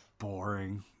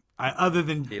boring. Other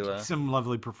than Keela? some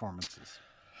lovely performances.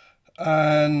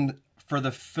 And for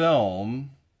the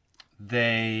film,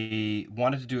 they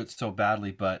wanted to do it so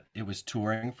badly, but it was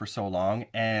touring for so long,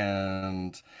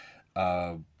 and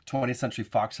 20th Century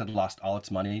Fox had lost all its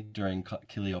money during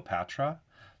Cleopatra,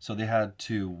 so they had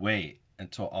to wait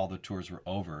until all the tours were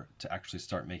over to actually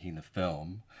start making the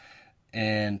film.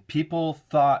 And people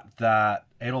thought that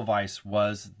Edelweiss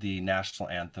was the national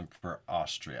anthem for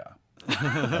Austria.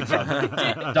 That's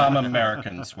how dumb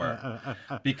Americans were.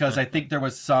 Because I think there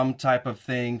was some type of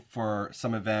thing for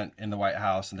some event in the White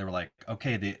House, and they were like,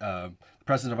 okay, the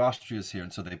president of Austria is here,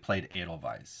 and so they played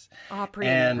Edelweiss. Oh, And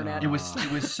pre-internet. it was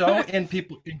so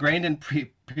ingrained in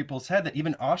people's head that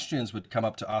even Austrians would come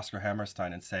up to Oscar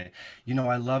Hammerstein and say,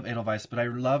 I love Edelweiss, but I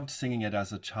loved singing it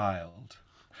as a child.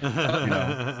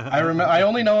 I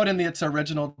only know it in its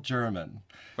original German.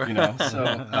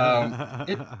 So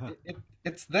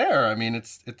it's there. I mean,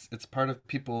 it's part of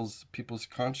people's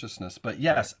consciousness. But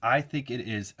yes, I think it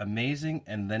is amazing,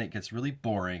 and then it gets really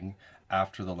boring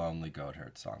after the Lonely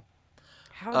Goatherd song.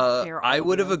 How dare I all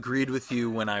would of have you. agreed with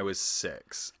you when I was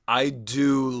 6. I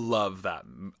do love that.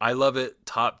 I love it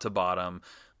top to bottom.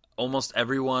 Almost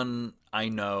everyone I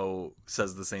know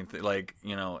says the same thing,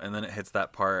 and then it hits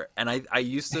that part. And I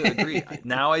used to agree.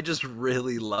 Now I just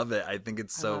really love it. I think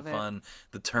it's so love it. fun.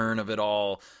 The turn of it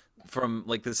all from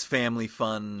like this family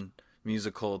fun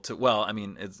musical to, well, I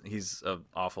mean, he's an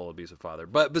awful abusive father,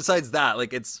 but besides that,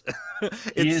 like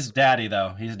He is daddy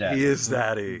though. He's daddy. he is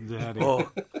daddy.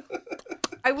 Oh,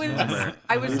 I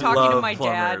was we talking to love my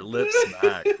Plumber. dad. Lip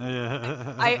smack.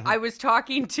 I was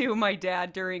talking to my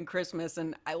dad during Christmas,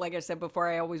 and like I said before,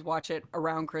 I always watch it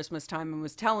around Christmas time, and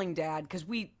was telling Dad, because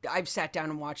I've sat down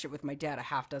and watched it with my dad a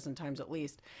half dozen times at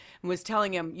least, and was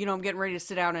telling him, I'm getting ready to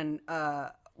sit down and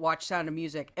watch Sound of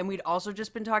Music. And we'd also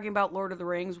just been talking about Lord of the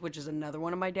Rings, which is another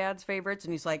one of my dad's favorites.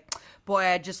 And he's like, boy,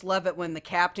 I just love it when the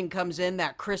captain comes in,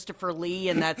 that Christopher Lee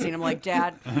in that scene. I'm like,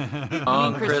 Dad, you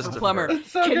mean Christopher Plummer.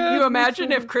 Can you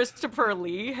imagine if Christopher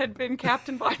Lee had been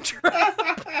Captain Von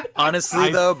Trapp?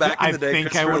 Honestly, though, back in the day, think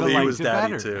I Christopher would've Lee liked was it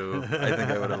daddy better. too. I think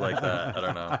I would have liked that. I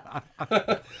don't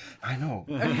know. I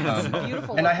know.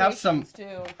 Beautiful And I have some. locations,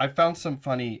 too. I found some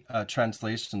funny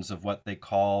translations of what they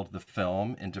called the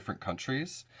film in different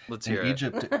countries. Let's in hear it.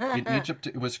 Egypt, in Egypt,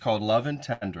 it was called Love and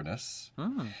Tenderness.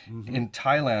 In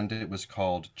Thailand, it was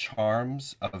called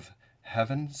Charms of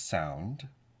Heaven Sound.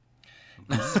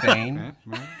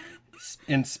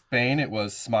 In Spain, it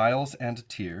was Smiles and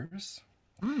Tears.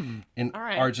 In All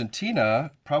right.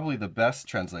 Argentina, probably the best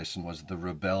translation was The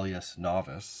Rebellious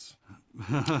Novice.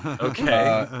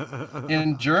 Okay.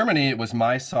 In Germany, it was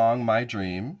My Song, My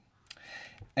Dream.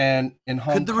 And in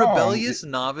Hong Could the Kong, rebellious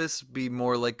novice be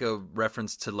more like a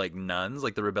reference to like nuns,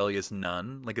 like the rebellious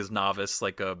nun? Like is novice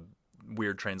like a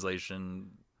weird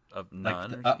translation of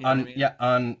nun? or you know what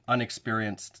I mean?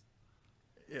 unexperienced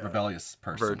rebellious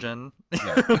person. Virgin.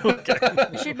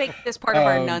 We should make this part of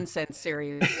our nonsense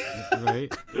series.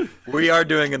 Right? We are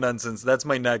doing a nonsense. That's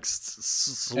my next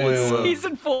slew of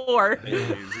Season 4.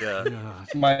 babies, yeah.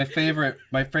 My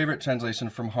favorite translation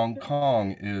from Hong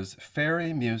Kong is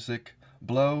Fairy Music,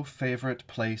 Blow Favorite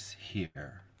Place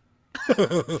Here.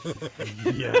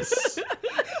 Yes.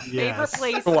 Favorite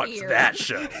place Watch here. that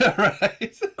show.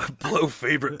 Right? Blow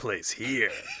favorite place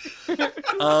here.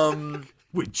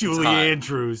 With Julie hot.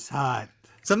 Andrews, hot.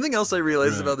 Something else I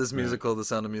realized about this musical, The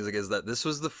Sound of Music, is that this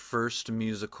was the first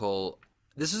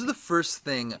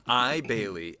thing I,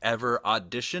 Bailey, ever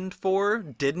auditioned for,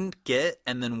 didn't get,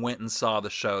 and then went and saw the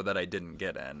show that I didn't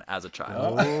get in as a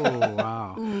child. Oh,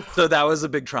 wow. So that was a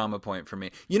big trauma point for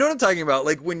me. You know what I'm talking about?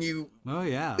 Like when you, Oh,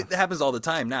 yeah. it happens all the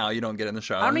time now. You don't get in the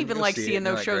show. I don't and even you go like see it, seeing and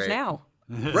you're those like, shows great. now.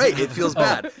 Right, it feels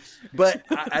bad. But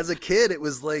as a kid, it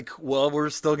was like, well, we're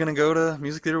still gonna go to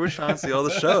Music Theater with Sean, see all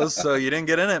the shows. So you didn't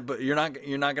get in it, but you're not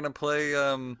gonna play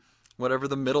whatever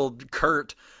the middle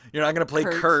Kurt. You're not gonna play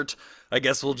Kurt. I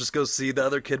guess we'll just go see the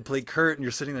other kid play Kurt, and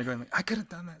you're sitting there going, like, I could have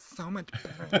done that so much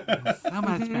better. So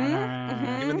much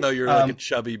better. Even though you're like a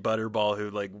chubby butterball who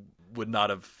like would not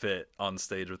have fit on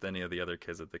stage with any of the other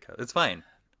kids at the it's fine.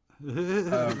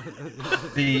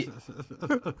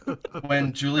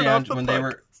 When Julie when they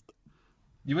were,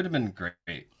 you would have been great,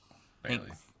 Bailey.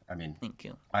 Thanks. I mean, Thank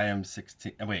you. I am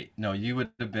 16. Wait, no, you would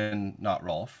have been not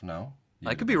Rolf. No,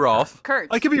 I could be Rolf. Kurt.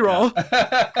 I could be Rolf.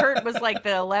 Kurt was like the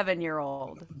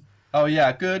 11-year-old. Oh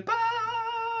yeah, goodbye.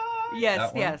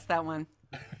 Yes, that one.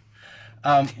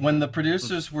 When the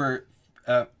producers were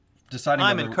deciding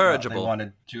I'm whether incorrigible. they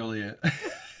wanted Julia.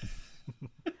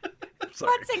 Sorry.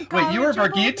 What's incorrigible? Wait, you were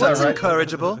Birgitta, What's right?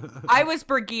 incorrigible? I was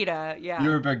Brigitte, yeah. You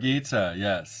were Birgitta,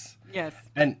 yes. Yes.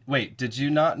 And wait, did you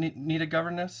not need a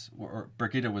governess, or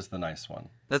Birgitta was the nice one?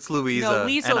 That's Louisa. No,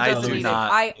 Liesl and I does do music.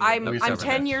 not. I'm Louisa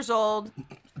 10 years old.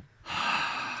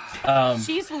 Um,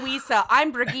 She's Louisa.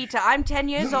 I'm Brigitte. I'm 10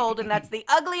 years old, and that's the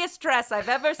ugliest dress I've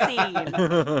ever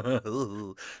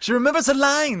seen. She remembers her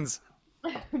lines.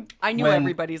 I knew When-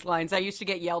 everybody's lines. I used to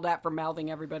get yelled at for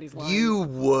mouthing everybody's lines. You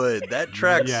would. That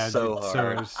tracks Yeah, so dude,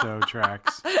 hard. so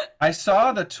tracks. I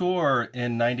saw the tour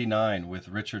in '99 with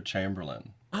Richard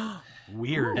Chamberlain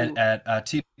Weird. and at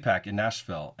TPAC in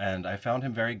Nashville, and I found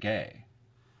him very gay.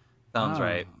 Sounds Oh,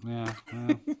 right. Yeah.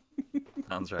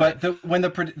 Sounds right. But when the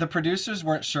producers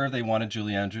weren't sure they wanted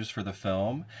Julie Andrews for the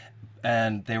film,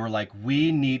 and they were like,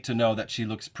 "We need to know that she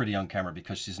looks pretty on camera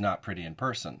because she's not pretty in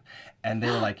person." And they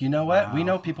were like, "You know what? We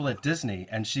know people at Disney,"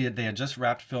 and they had just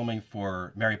wrapped filming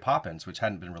for Mary Poppins, which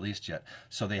hadn't been released yet.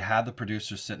 So they had the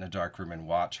producers sit in a dark room and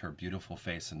watch her beautiful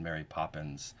face in Mary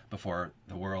Poppins before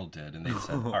the world did, and they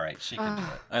said, "All right, she can do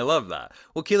it." I love that.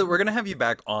 Well, Keela, we're going to have you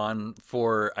back on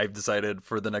for, I've decided,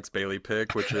 for the next Bailey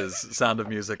pick, which is Sound of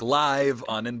Music live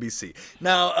on NBC.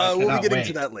 Now, we'll be cannot getting wait.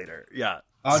 to that later. Yeah.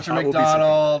 Audra That will be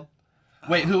McDonald.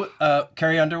 Wait, who?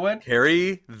 Carrie Underwood?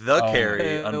 Carrie,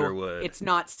 Carrie Underwood. It's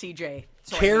not CJ.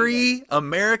 So I hate it. Carrie,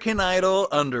 American Idol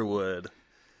Underwood.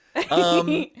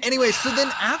 Anyway, so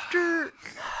then after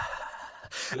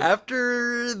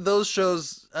After those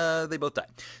shows, they both died.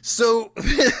 So,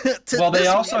 They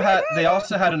also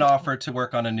had an offer to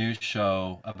work on a new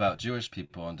show about Jewish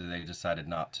people, and they decided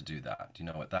not to do that. Do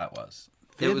you know what that was?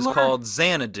 It was called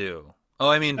Xanadu. Oh,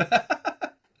 I mean,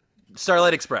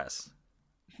 Starlight Express.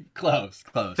 Close.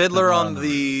 Fiddler on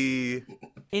the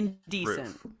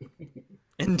Indecent.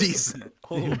 Indecent.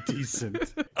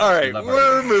 Indecent. All right,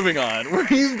 we're moving on.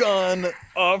 We've gone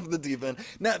off the deep end.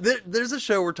 Now, there's a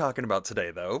show we're talking about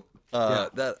today, though,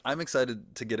 that I'm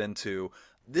excited to get into.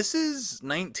 This is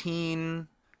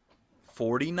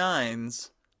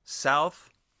 1949's South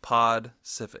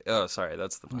Pacific. Oh, sorry,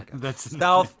 that's the podcast. That's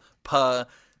South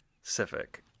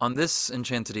Pacific. On this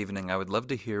enchanted evening, I would love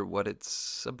to hear what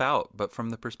it's about, but from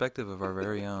the perspective of our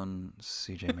very own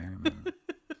CJ Merriman.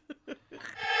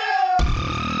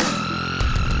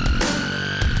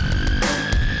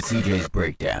 CJ's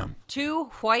Breakdown. 2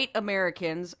 white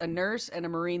Americans, a nurse and a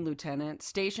Marine lieutenant,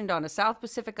 stationed on a South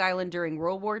Pacific island during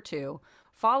World War II,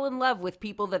 fall in love with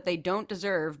people that they don't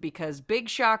deserve because, big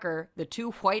shocker, the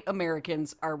 2 white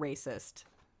Americans are racist.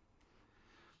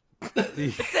 That's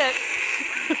it.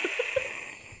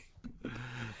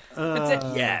 That's it.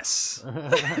 Yes.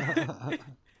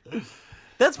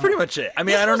 That's pretty much it. I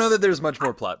mean, I don't know that there's much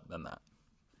more plot than that.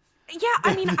 Yeah,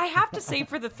 I mean, I have to say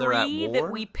for the They're at 3 war?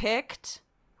 that we picked,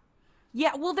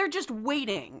 yeah, well, they're just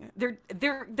waiting. They're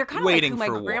kind of like Waiting who my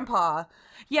for war. grandpa.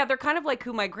 Yeah, they're kind of like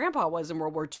who my grandpa was in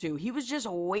World War II. He was just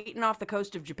waiting off the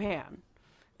coast of Japan,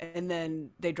 and then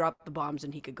they dropped the bombs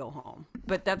and he could go home.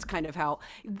 But that's kind of how.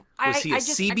 Was he a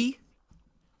CB?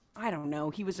 I don't know.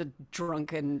 He was a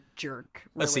drunken jerk.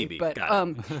 A Really. CB, But got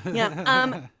it.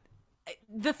 yeah.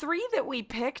 The 3 that we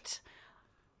picked,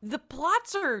 the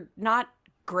plots are not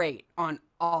great on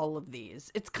all of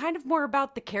these. It's kind of more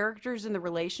about the characters and the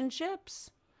relationships,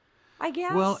 I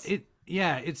guess. Well,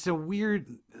 it's a weird.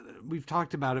 We've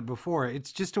talked about it before.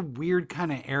 It's just a weird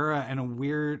kind of era and a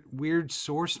weird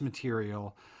source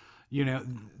material. You know,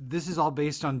 this is all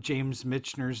based on James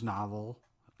Michener's novel,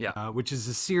 which is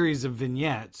a series of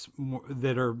vignettes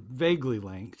that are vaguely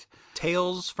linked.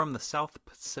 Tales from the South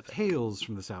Pacific. Tales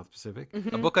from the South Pacific.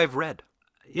 A book I've read.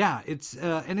 Yeah, it's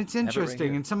and it's interesting,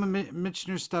 here. and some of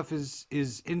Michener's stuff is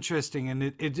interesting, and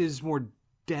it is more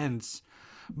dense.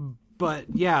 But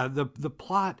yeah, the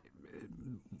plot,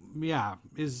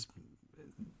 is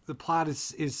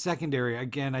secondary.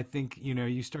 Again, I think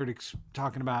you start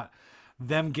talking about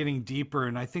them getting deeper,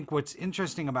 and I think what's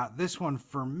interesting about this one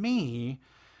for me,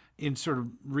 in sort of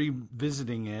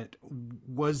revisiting it,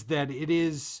 was that it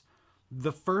is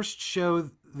the first show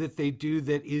that they do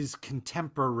that is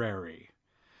contemporary.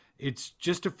 It's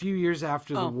just a few years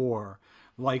after the war.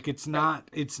 Like it's not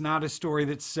a story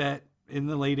that's set in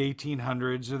the late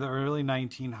 1800s or the early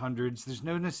 1900s. There's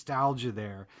no nostalgia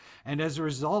there. And as a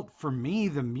result, for me,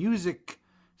 the music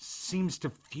seems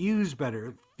to fuse better.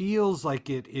 It feels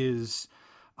like it is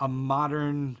a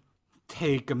modern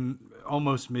take,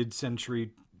 almost mid-century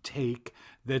take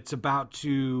that's about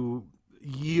to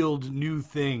yield new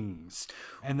things.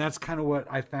 And that's kind of what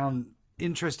I found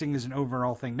interesting as an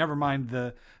overall thing. Never mind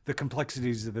the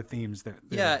complexities of the themes that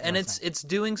And it's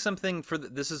doing something for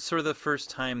this is sort of the first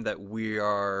time that we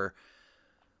are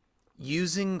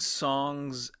using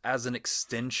songs as an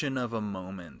extension of a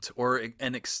moment or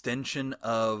an extension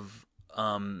of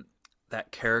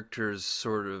that character's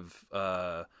sort of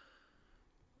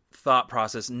thought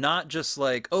process, not just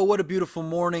like, oh, what a beautiful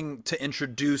morning, to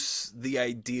introduce the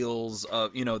ideals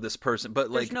of this person,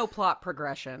 but there's like no plot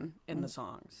progression in the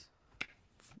songs.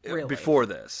 Really. Before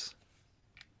this.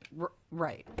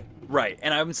 Right.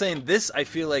 And I'm saying this, I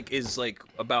feel like, is like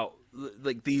about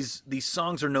like these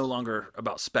songs are no longer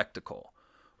about spectacle,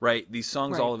 right? These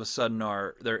songs all of a sudden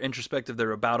they're introspective.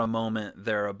 They're about a moment.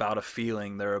 They're about a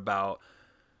feeling. They're about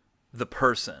the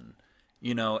person,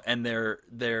 and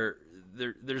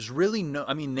there's really no,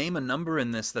 I mean, name a number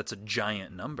in this that's a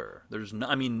giant number. There's no,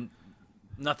 I mean,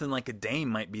 Nothing Like a Dame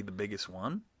might be the biggest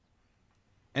one.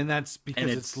 And that's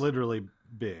because it's literally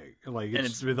big, like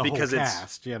it's the whole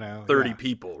cast, 30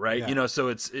 people, right? So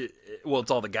it's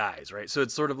all the guys, right? So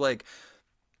it's sort of like,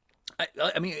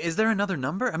 I mean, is there another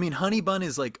number? I mean, Honey Bun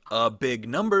is like a big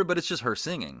number, but it's just her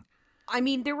singing. I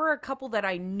mean, there were a couple that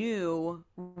I knew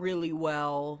really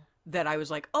well that I was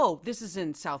like, oh, this is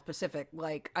in South Pacific,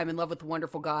 like I'm in love with the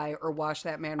wonderful guy, or Wash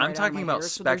That Man Right I'm talking Out of My about Hair.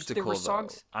 So spectacle, there were though.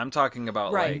 songs. I'm talking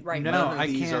about Right. none of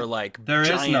these are like There is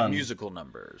giant none. musical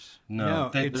numbers.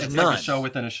 No, it's it's none. like a show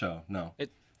within a show. No.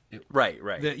 Right.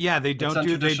 They don't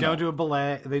do a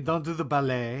ballet. They don't do the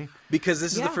ballet Because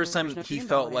this is the first there's time no he theme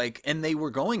felt ballet. like, and they were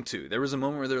going to. There was a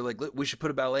moment where they're like, "Look, we should put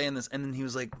a ballet in this," and then he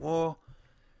was like, "Well,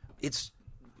 this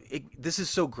is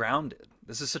so grounded.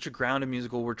 This is such a grounded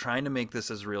musical. We're trying to make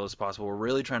this as real as possible. We're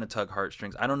really trying to tug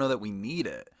heartstrings. I don't know that we need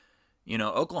it. You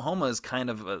know, Oklahoma is kind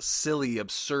of a silly,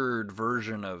 absurd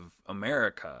version of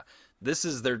America.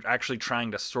 They're actually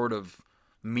trying to sort of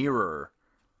mirror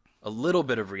a little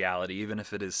bit of reality, even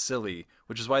if it is silly,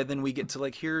 which is why then we get to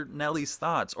like hear Nellie's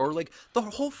thoughts, or like the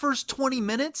whole first 20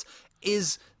 minutes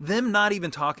is them not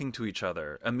even talking to each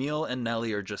other. Emil and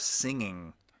Nellie are just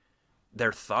singing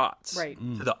their thoughts to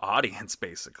the audience,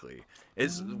 basically.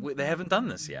 They haven't done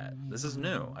this yet. This is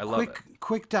new. I love it.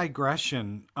 Quick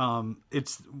digression.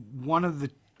 It's one of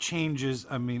the changes,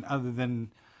 I mean, other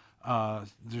than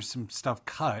there's some stuff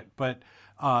cut, but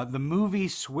the movie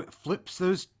flips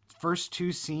those first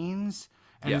two scenes,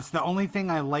 and it's the only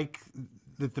thing I like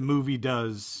that the movie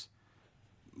does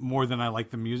more than I like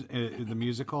the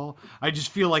musical. I just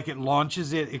feel like it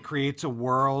launches it creates a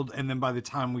world, and then by the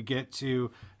time we get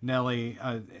to Nellie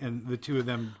and the two of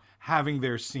them having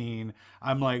their scene,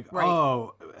 I'm like,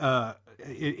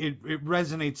 it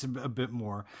resonates a bit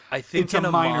more. I think it's a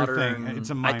minor thing. It's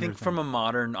a minor thing. From a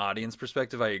modern audience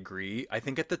perspective, I agree. I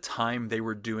think at the time they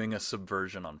were doing a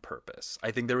subversion on purpose. I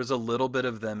think there was a little bit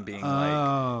of them being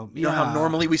like, you know how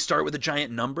normally we start with a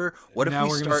giant number? What if Now we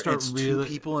we're gonna start, it's really... two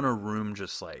people in a room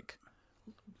just like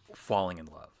falling in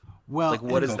love? Well, like,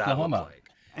 what does that look like?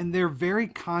 And they're very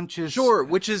conscious. Sure,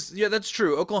 which is, that's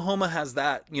true. Oklahoma has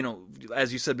that, you know,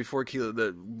 as you said before, Keela,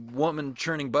 the woman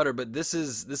churning butter, but this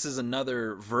is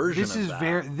another version of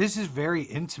that. This is very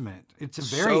intimate. It's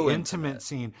a very intimate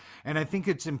scene. And I think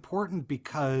it's important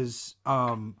because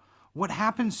what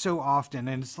happens so often,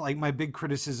 and it's like my big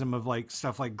criticism of like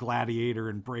stuff like Gladiator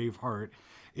and Braveheart,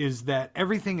 is that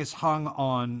everything is hung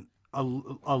on a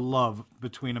love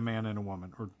between a man and a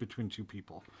woman, or between two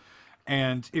people.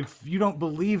 And if you don't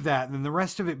believe that, then the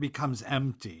rest of it becomes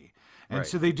empty. And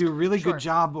so they do a really good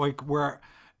job, like where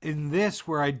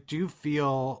I do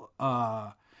feel,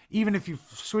 even if you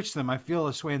switch them, I feel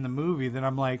this way in the movie, that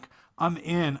I'm like, I'm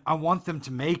in. I want them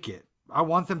to make it. I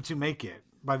want them to make it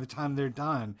by the time they're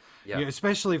done. Yeah. You know,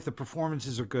 especially if the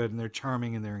performances are good and they're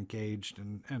charming and they're engaged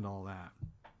and all that.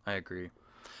 I agree.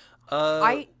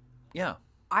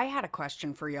 I had a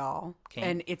question for y'all,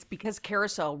 and it's because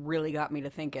Carousel really got me to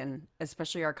thinking,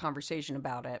 especially our conversation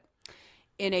about it.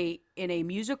 In a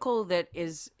musical that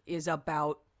is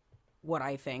about what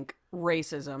I think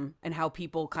racism and how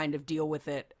people kind of deal with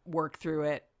it, work through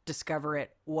it, discover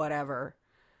it, whatever.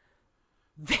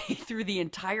 They, through the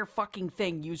entire fucking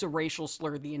thing, use a racial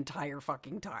slur the entire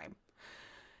fucking time.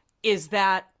 Is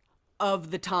that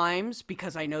of the times,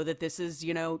 because I know that this is,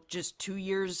 you know, just 2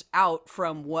 years out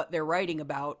from what they're writing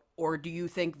about, or do you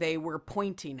think they were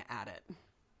pointing at it?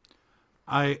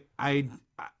 I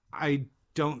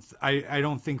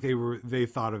don't think they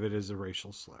thought of it as a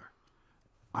racial slur.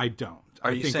 I don't.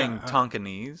 Are you saying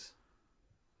Tonkinese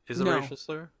is a racial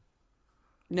slur?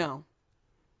 No.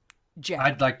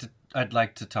 Jack. I'd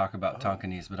like to talk about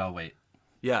Tonkinese, but I'll wait.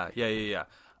 Yeah.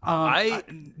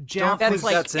 That's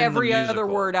like every other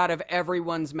word out of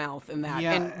everyone's mouth in that.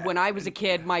 Yeah. And when I was a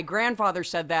kid, my grandfather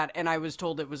said that, and I was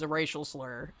told it was a racial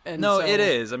slur. And no, it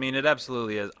is. I mean, it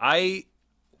absolutely is.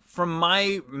 From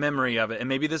my memory of it, and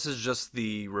maybe this is just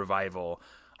the revival,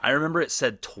 I remember it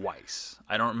said twice.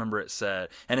 I don't remember it said,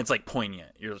 and it's like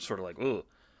poignant. You're sort of like, ooh.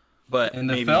 But in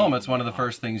the film, it's one of the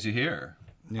first things you hear.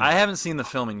 Yeah. I haven't seen the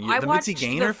film in years. The Mitzi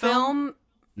Gaynor film?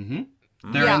 Mm-hmm.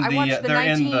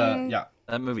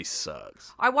 That movie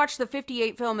sucks. I watched the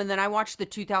 58 film, and then I watched the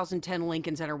 2010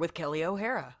 Lincoln Center with Kelly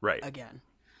O'Hara again.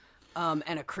 And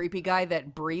a creepy guy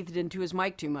that breathed into his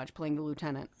mic too much playing the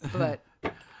lieutenant. But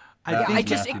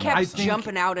it kept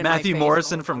jumping out in Matthew my face.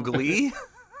 Morrison from Glee?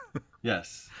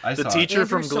 Yes. The teacher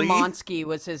from Glee? Szymanski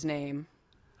was his name.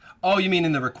 Oh, you mean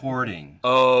in the recording?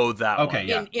 Oh, that one. Okay,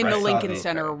 yeah. In the Lincoln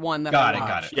Center one that I watched.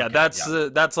 Got it. Yeah, Okay,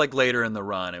 that's like later in the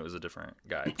run. It was a different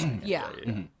guy. Yeah.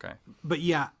 Mm-hmm. Okay. But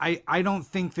yeah, I don't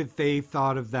think that they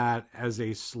thought of that as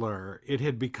a slur. It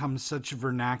had become such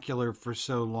vernacular for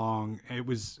so long. It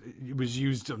was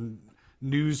used on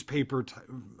newspaper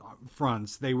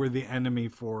fronts. They were the enemy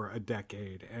for a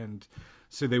decade, and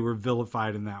so they were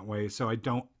vilified in that way. So I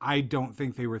don't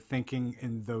think they were thinking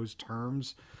in those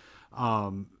terms.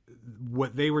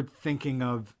 What they were thinking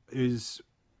of is,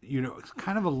 you know,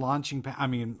 kind of a launching pad. I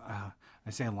mean, I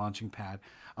say a launching pad,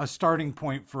 a starting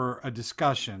point for a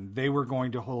discussion. They were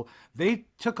going to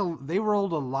they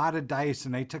rolled a lot of dice,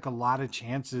 and they took a lot of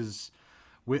chances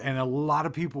and a lot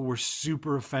of people were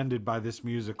super offended by this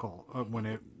musical when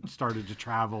it started to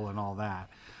travel and all that.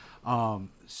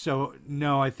 So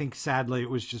no, I think sadly it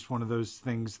was just one of those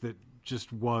things that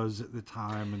just was at the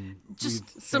time, and Just we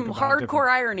think some about hardcore different-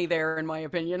 irony there, in my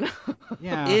opinion.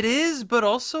 Yeah, It is, but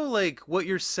also like what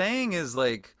you're saying is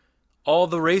like all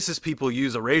the racist people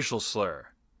use a racial slur,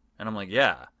 and I'm like,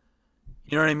 yeah,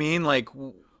 you know what I mean? Like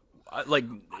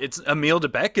it's Emile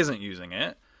DeBeck isn't using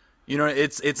it. You know,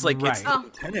 it's like it's Right. the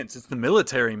lieutenants, it's the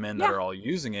military men that Yeah. are all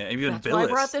using it. Even That's why I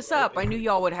Billis. brought this up. I knew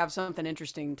y'all would have something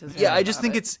interesting to say. Yeah, I just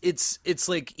about think it. it's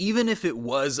like even if it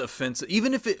was offensive,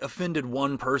 even if it offended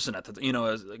one person at the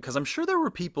because I'm sure there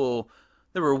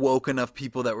were woke enough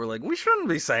people that were like, we shouldn't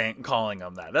be calling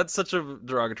them that. That's such a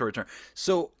derogatory term.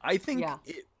 So I think Yeah.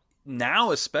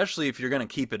 now, especially if you're gonna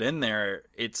keep it in there,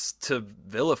 it's to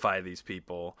vilify these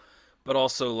people, but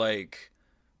also like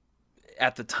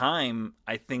at the time,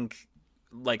 I think,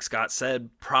 like Scott said,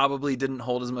 probably didn't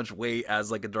hold as much weight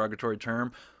as like a derogatory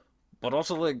term, but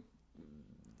also like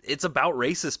it's about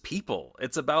racist people.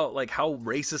 It's about like how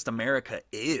racist America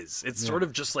is. It's sort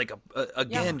of just like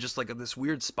just like this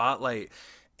weird spotlight.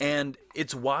 And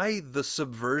it's why the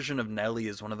subversion of Nellie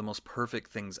is one of the most perfect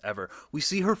things ever. We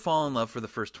see her fall in love for the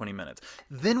first 20 minutes.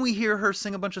 Then we hear her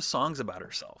sing a bunch of songs about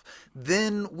herself.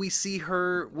 Then we see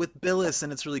her with Billis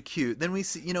and it's really cute. Then we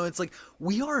see, it's like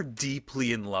we are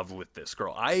deeply in love with this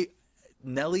girl.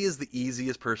 Nellie is the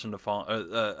easiest person to fall,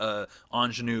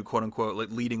 ingenue, quote unquote,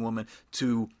 like leading woman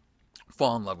to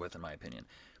fall in love with, in my opinion.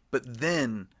 But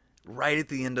then, right at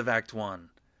the end of Act 1,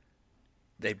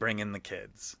 they bring in the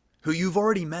kids who you've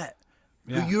already met,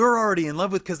 who you're already in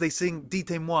love with because they sing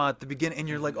Dites-moi at the beginning, and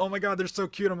you're like, oh my God, they're so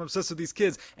cute, I'm obsessed with these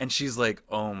kids. And she's like,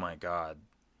 oh my God,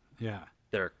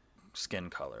 their skin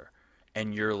color.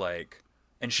 And you're like,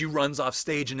 and she runs off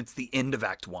stage, and it's the end of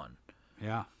Act 1.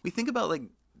 Yeah. We think about like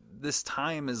this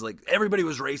time as like everybody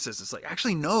was racist. It's like,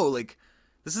 actually, no, like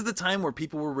this is the time where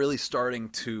people were really starting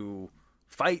to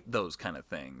fight those kind of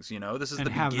things, This is And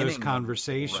the have beginning those of the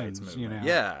conversations, civil rights movement. you know.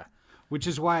 Yeah. Which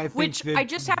is why I think Which that I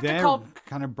just have to they're call-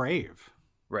 kind of brave.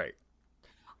 Right.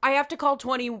 I have to call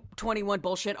 2021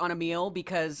 bullshit on Emile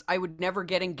because I would never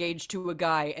get engaged to a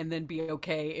guy and then be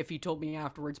okay if he told me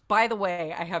afterwards. By the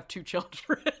way, I have 2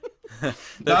 children.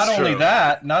 That's Not true.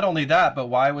 only that, but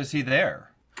why was he there?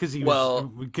 Because he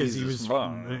Well, was, he's he a was a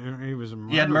murderer.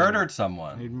 He had murdered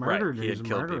someone. He'd murdered. Right, he He was had a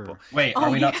killed murderer. people. Wait, are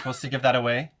we not supposed to give that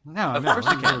away? No, Of no. course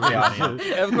you can.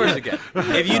 Yeah. Of course you can.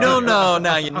 If you don't know,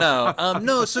 now you know.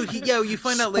 No, so you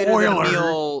find out later that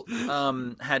Spoiler.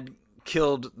 Emile had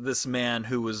killed this man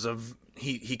who was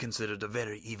he considered a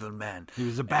very evil man. He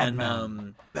was a bad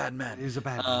man. Bad man. He was a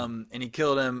bad man. And he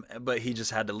killed him, but he just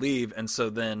had to leave. And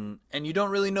so then, and you don't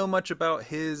really know much about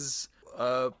his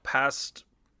past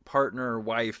partner,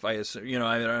 wife. I assume,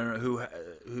 I don't know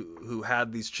who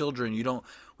had these children. We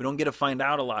don't get to find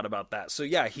out a lot about that. So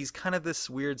yeah, he's kind of this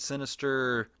weird,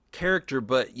 sinister character,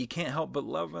 but you can't help but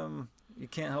love him.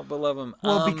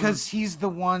 Well, because he's the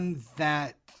one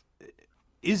that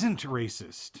isn't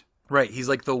racist. Right, he's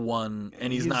like the one,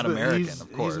 and he's not American,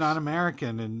 of course. He's not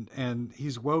American, and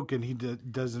he's woke, and he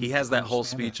doesn't. He has that whole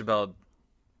understand speech about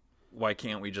why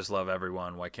can't we just love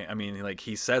everyone? Why can't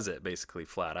he says it basically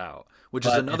flat out, which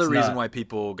is But another it's reason not- why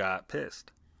people got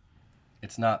pissed.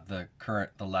 It's not the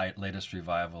latest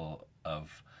revival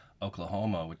of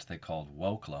Oklahoma, which they called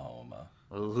Woklahoma.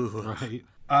 it. Right.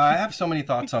 I have so many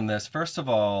thoughts on this. First of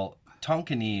all,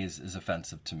 Tonkinese is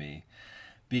offensive to me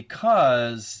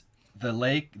because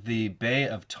the Bay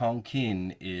of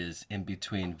Tonkin is in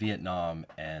between Vietnam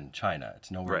and China.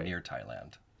 It's nowhere Right. near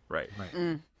Thailand. Right.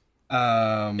 Is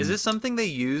Is this something they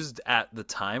used at the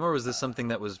time, or was this something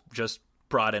that was just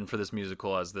brought in for this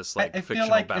musical as this like I feel fictional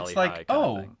like Valley it's High like, kind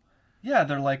oh, of thing? yeah,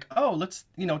 they're like, oh, let's,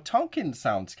 Tonkin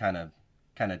sounds kind of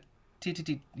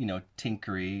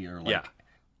tinkery, or like,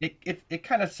 it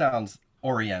kind of sounds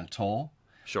Oriental,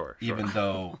 Sure. even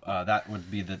though that would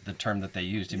be the term that they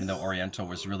used, even though Oriental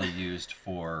was really used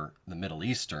for the Middle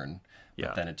Eastern. Yeah.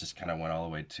 But then it just kind of went all the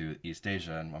way to East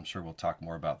Asia, and I'm sure we'll talk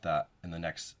more about that in the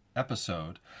next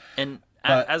episode. And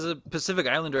But- as a Pacific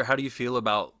Islander, how do you feel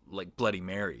about like Bloody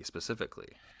Mary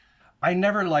specifically? I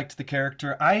never liked the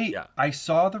character. Yeah. I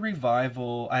saw the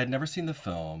revival. I had never seen the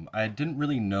film. I didn't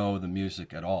really know the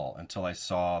music at all until I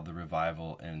saw the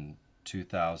revival in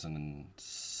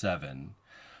 2007,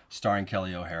 starring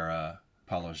Kelly O'Hara,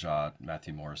 Paulo Jade,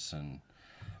 Matthew Morrison,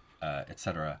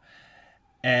 etc.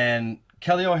 And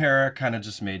Kelly O'Hara kind of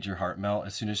just made your heart melt.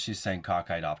 As soon as she sang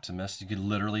Cockeyed Optimist, you could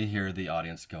literally hear the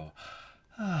audience go,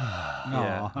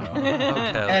 Yeah. Oh.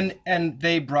 and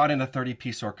they brought in a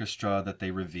 30-piece orchestra that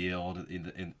they revealed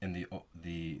in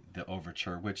the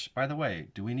overture. Which, by the way,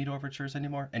 do we need overtures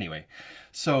anymore? Anyway,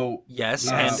 so Yes,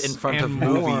 Yes, and in front of more,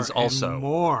 movies and also.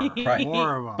 more, Right.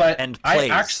 more of them. but And I plays.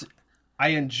 I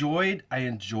enjoyed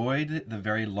the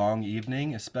very long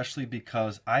evening, especially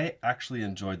because I actually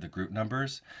enjoyed the group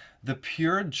numbers. The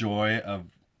pure joy of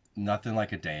Nothing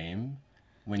Like a Dame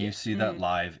when you see that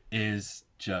live is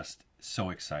just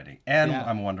so exciting. And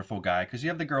I'm a Wonderful Guy, because you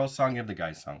have the girls song, you have the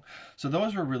guys song. So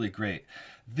those were really great.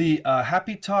 The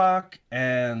Happy Talk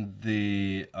and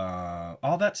the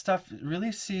all that stuff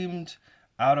really seemed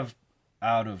out of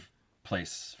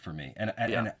place for me, and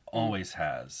it always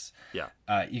has. Yeah.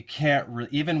 You can't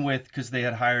even with, because they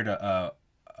had hired a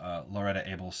Loretta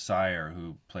Abel Sire,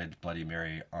 who played Bloody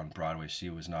Mary on Broadway. She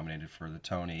was nominated for the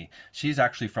Tony. She's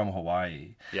actually from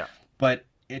Hawaii. Yeah. But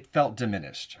it felt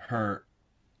diminished. Her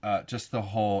just the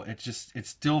whole, it's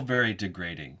still very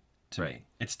degrading to me.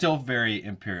 It's still very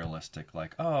imperialistic,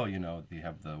 like, oh, you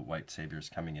have the white saviors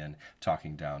coming in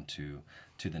talking down to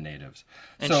the natives.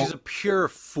 And she's a pure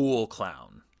fool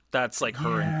clown. That's like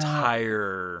her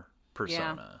entire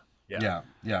persona. Yeah.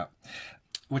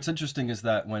 What's interesting is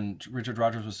that when Richard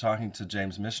Rodgers was talking to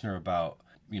James Michener about,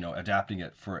 adapting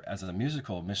it as a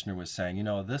musical, Michener was saying,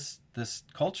 this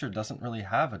culture doesn't really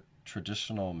have a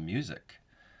traditional music.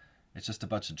 It's just a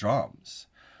bunch of drums,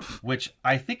 which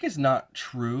I think is not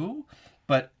true.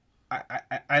 But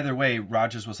either way,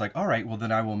 Rodgers was like, all right, well,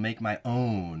 then I will make my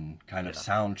own kind of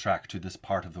soundtrack to this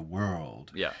part of the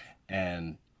world. Yeah.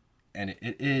 And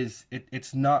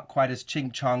it's not quite as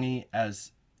ching-chongy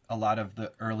as a lot of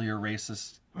the earlier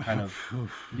racist kind of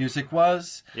music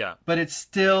was. Yeah. But it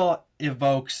still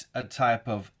evokes a type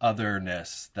of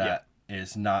otherness that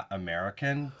is not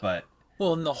American, but...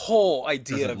 Well, and the whole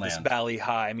idea of this Valley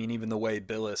High, I mean, even the way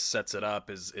Billis sets it up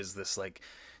is this, like,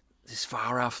 this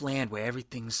far-off land where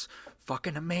everything's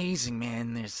fucking amazing,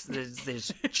 man.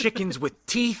 There's chickens with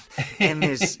teeth, and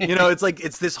there's,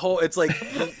 it's this whole, it's like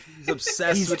he's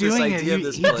obsessed with this idea of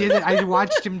this place. He did it. I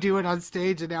watched him do it on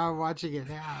stage, and now I'm watching it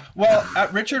now. Well,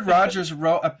 Richard Rodgers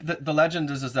wrote, the legend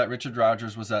is that Richard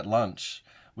Rodgers was at lunch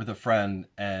with a friend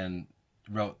and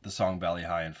wrote the song Valley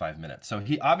High in 5 minutes. So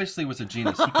he obviously was a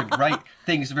genius. He could write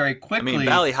things very quickly. I mean,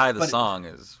 Valley High, the song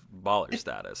is baller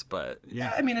status, but...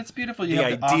 Yeah, I mean, it's beautiful. You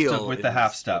have the octave with the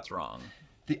half step. What's wrong?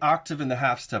 The octave and the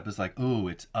half step is like, ooh,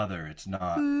 it's other, it's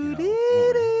not,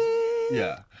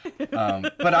 Yeah.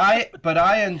 But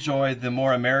I enjoy the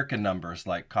more American numbers,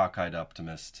 like Cockeyed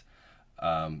Optimist,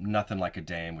 Nothing Like a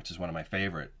Dame, which is one of my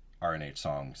favorite R&H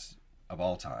songs of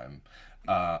all time.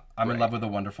 I'm in Love with a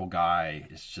Wonderful Guy.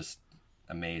 It's just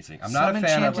amazing. I'm not a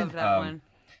fan of that one.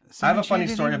 I have a funny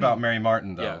story about Mary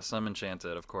Martin, though. Yeah, Some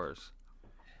Enchanted, of course.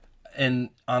 And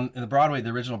in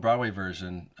the original Broadway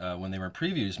version, when they were in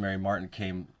previews, Mary Martin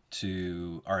came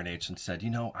to R&H and said,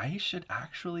 I should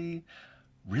actually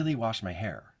really wash my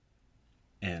hair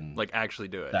in actually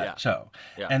do it that show.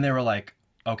 Yeah. And they were like,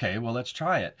 okay, well, let's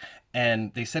try it.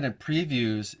 And they said in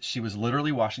previews, she was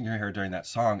literally washing her hair during that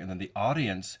song, and then the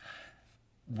audience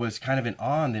was kind of in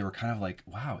awe, and they were kind of like,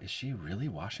 wow, is she really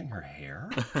washing her hair?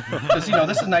 Because, this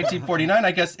is 1949.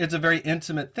 I guess it's a very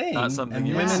intimate thing. Not something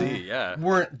you would see,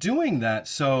 weren't doing that.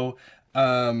 So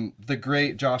the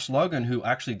great Josh Logan, who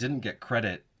actually didn't get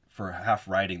credit for half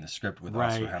writing the script with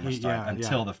Oscar Hammerstein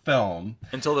until the film.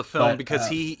 Because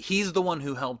he's the one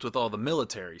who helped with all the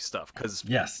military stuff, because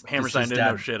Hammerstein didn't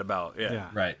know shit about.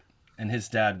 Right. And his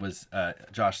dad was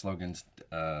Josh Logan's...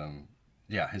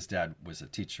 his dad was a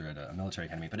teacher at a military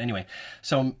academy. But anyway,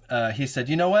 so he said,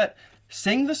 you know what?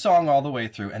 Sing the song all the way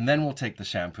through, and then we'll take the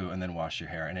shampoo and then wash your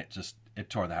hair. And it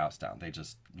tore the house down. They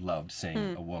just loved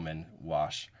seeing a woman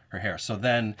wash her hair. So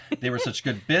then they were such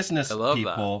good business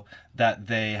people that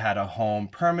they had a home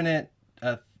permanent,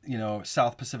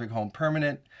 South Pacific home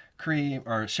permanent cream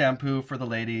or shampoo for the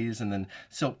ladies, and then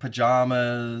silk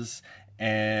pajamas,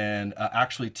 and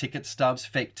actually ticket stubs,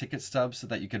 fake ticket stubs, so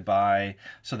that you could buy,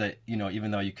 so that,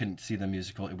 even though you couldn't see the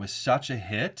musical, it was such a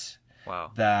hit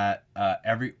that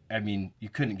you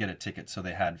couldn't get a ticket, so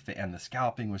they had, and the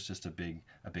scalping was just a big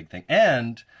thing.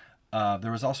 And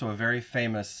there was also a very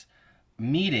famous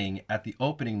meeting at the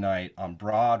opening night on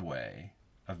Broadway,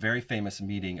 a very famous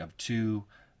meeting of two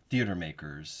theater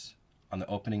makers on the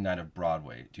opening night of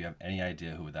Broadway. Do you have any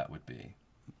idea who that would be?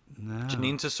 No.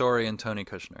 Janine Tesori and Tony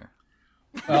Kushner.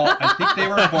 Well, I think they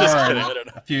were born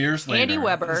a few years later. Andy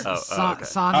Weber. Okay.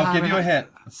 I'll give you a hint.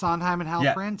 Sondheim and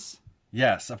Hal Prince?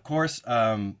 Yes, of course.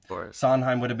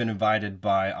 Sondheim would have been invited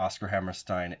by Oscar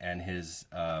Hammerstein and his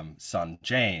son,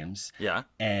 James. Yeah.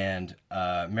 And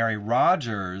Mary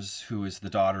Rodgers, who is the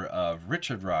daughter of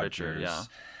Richard Rodgers,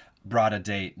 brought a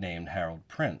date named Harold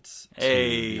Prince to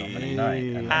the opening night.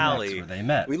 And that's where they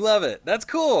met. We love it. That's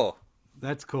cool.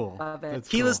 That's cool. Love it.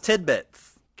 Keela's Tidbits.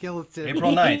 April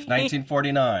 9th,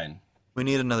 1949. We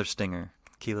need another stinger.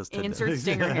 Keela's tidbit. Insert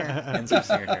stinger here. Insert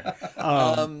stinger here.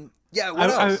 Yeah, what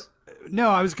else? No,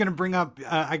 I was going to bring up.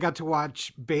 I got to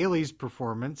watch Bailey's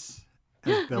performance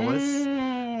as Phyllis.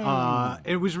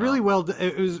 It was really well.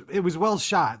 It was well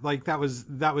shot. Like that was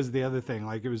the other thing.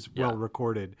 Like it was well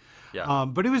recorded. Yeah.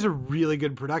 But it was a really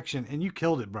good production, and you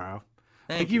killed it, bro.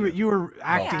 Thank you. you. You were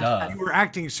acting. done. You were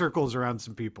acting circles around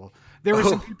some people. There were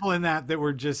some people in that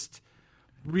were just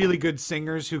really good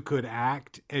singers who could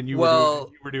act, and you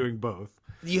were doing both.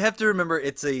 You have to remember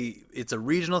it's a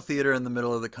regional theater in the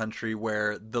middle of the country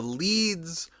where the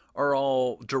leads are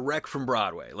all direct from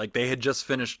Broadway. Like they had just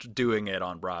finished doing it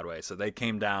on Broadway, so they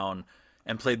came down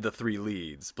and played the three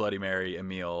leads: Bloody Mary,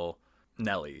 Emile,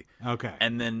 Nellie. Okay.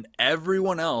 And then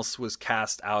everyone else was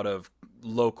cast out of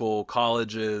local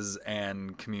colleges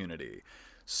and community.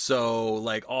 So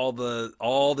like all the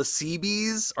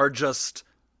CBs are just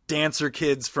dancer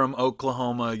kids from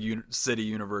Oklahoma City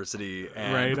University,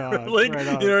 and Right on, like right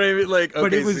on. you know what I mean. Like, okay,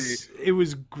 But it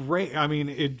was great. I mean,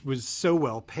 it was so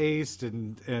well paced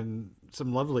and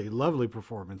some lovely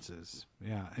performances.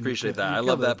 Yeah, and appreciate that. you I love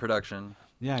killed that it. production.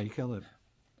 Yeah, you killed it.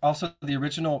 Also, the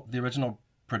original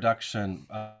production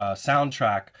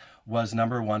soundtrack was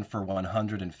 #1 for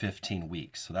 115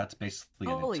 weeks. So that's basically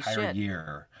an Holy entire shit.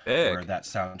 year Big. where that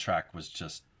soundtrack was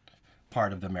just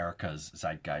part of America's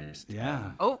zeitgeist.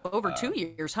 Yeah. Oh, over 2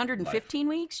 years, 115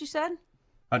 weeks. You said.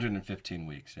 115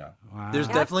 weeks, yeah. Wow. There's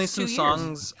Yeah, definitely it's some 2 years.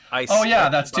 songs I Oh yeah,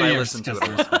 skip, that's but 2 I years. listen to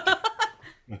because it.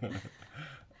 there's-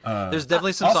 There's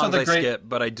definitely some also songs the I great- skip,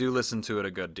 but I do listen to it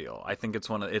a good deal. I think it's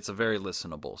it's a very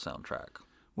listenable soundtrack.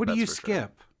 What do That's you for sure.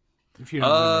 skip? If you don't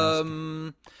mind me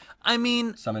asking? I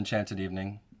mean, Some Enchanted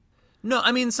Evening. no,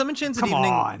 I mean, Some Enchanted Come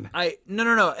Evening. on.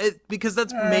 No, because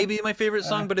that's maybe my favorite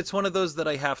song, but it's one of those that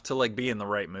I have to like be in the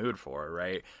right mood for,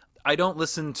 right? I don't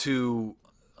listen to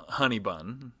Honey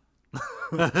Bun.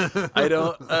 I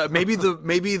don't. Maybe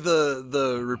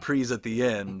the reprise at the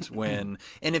end when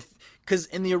because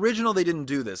in the original they didn't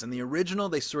do this. In the original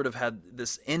they sort of had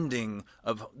this ending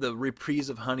of the reprise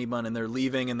of Honey Bun, and they're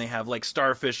leaving and they have like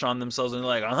starfish on themselves and they're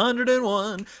like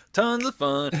 101 tons of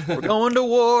fun. We're going to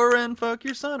war and fuck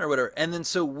your son or whatever. And then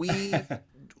so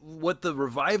what the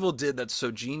revival did that's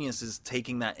so genius is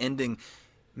taking that ending,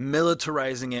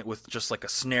 militarizing it with just like a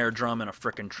snare drum and a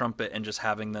frickin' trumpet, and just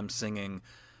having them singing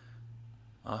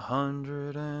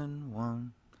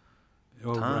 101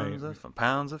 Oh, tons right. of fun,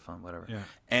 pounds of fun, whatever. Yeah.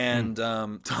 And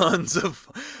tons of,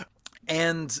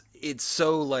 and it's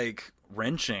so like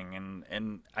wrenching,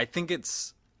 and I think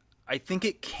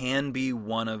it can be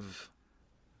one of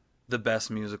the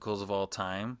best musicals of all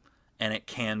time, and it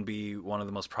can be one of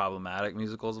the most problematic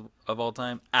musicals of all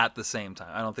time at the same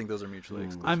time. I don't think those are mutually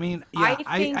exclusive. I mean, yeah.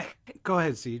 I think- Go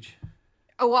ahead, Siege.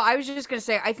 Oh, well, I was just going to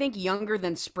say, I think Younger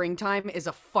Than Springtime is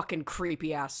a fucking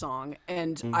creepy ass song.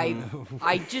 And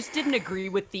I just didn't agree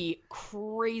with the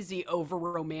crazy over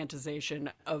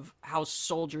romanticization of how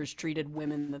soldiers treated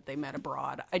women that they met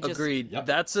abroad. Agreed. Yep.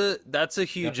 That's a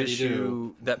huge Yep, they issue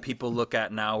do. that people look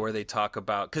at now, where they talk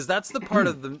about, because that's the part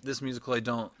of this musical I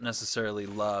don't necessarily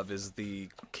love, is the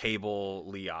Cable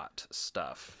Liat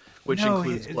stuff, which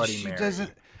includes Bloody she Mary.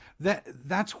 Doesn't,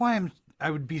 that's why I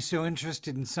would be so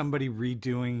interested in somebody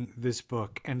redoing this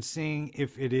book and seeing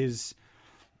if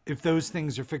those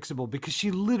things are fixable, because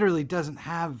she literally doesn't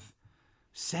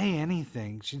say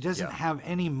anything. She doesn't have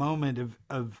any moment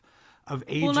of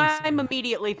agency. Well, now I'm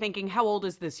immediately thinking, how old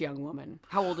is this young woman?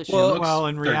 How old is she? Well,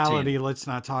 in 13. reality, let's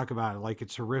not talk about it like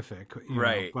it's horrific. you know,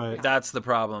 Right. but That's the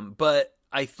problem. But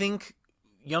I think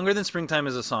Younger Than Springtime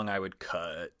is a song I would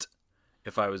cut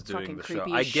if I was doing Fucking the show.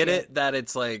 creepy I as get shit. it that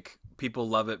it's like people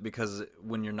love it because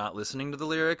when you're not listening to the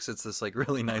lyrics, it's this like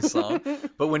really nice song.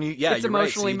 But when you, It's you're right,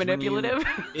 emotionally Siege, when you-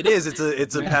 manipulative. it is.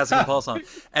 It's a Passing the Paul song.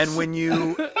 And when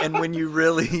you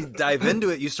really dive into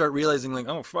it, you start realizing like,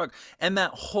 oh fuck. And that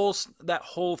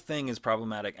whole thing is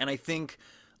problematic. And I think,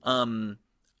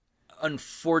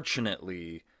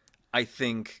 unfortunately, I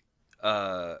think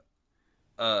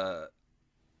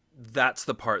that's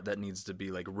the part that needs to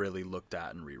be like really looked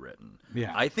at and rewritten.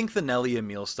 Yeah. I think the Nelly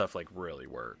Emile stuff like really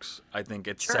works. I think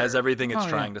it says everything it's Oh, yeah.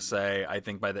 trying to say. I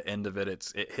think by the end of it,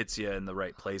 it hits you in the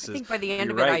right places. I think by the end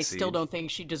You're of it, right, I still Siege. don't think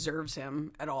she deserves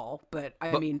him at all. But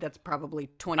I mean, that's probably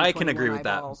 20. I can agree with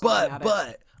that. eyeballs looking at it.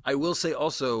 But I will say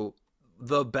also,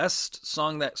 the best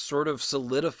song that sort of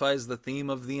solidifies the theme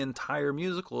of the entire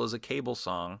musical is a Cable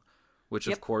song, which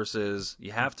of course is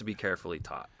 "You Have to Be Carefully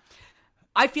Taught."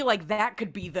 I feel like that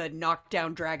could be the knock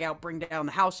down, drag out, bring down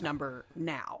the house number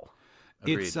now.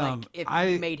 Agreed. it's Like if I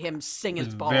you made him sing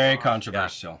his balls Very off.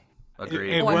 controversial.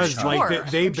 agreed. It Oh, I'm was sure. like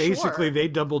they I'm basically sure. they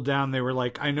doubled down. They were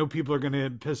like, I know people are going to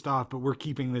get pissed off, but we're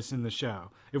keeping this in the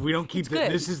show. If we don't keep It's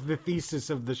good. this is the thesis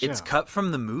of the show. It's cut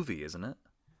from the movie, isn't it?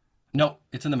 No,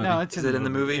 it's in the movie. No, it's Is it in the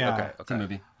movie? Yeah. Okay, It's in the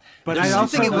movie. But There's I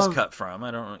also something it was love- cut from.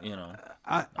 I don't, you know.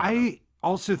 I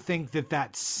also think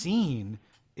that scene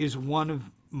is one of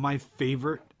my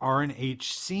favorite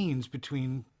R&H scenes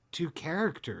between two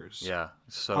characters. Yeah,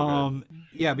 so good.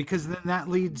 Yeah, because then that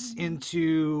leads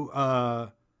into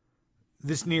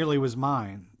This Nearly Was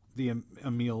Mine, the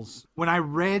Emil's. When I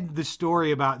read the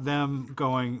story about them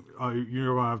going, oh,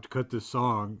 you're going to have to cut this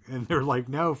song, and they're like,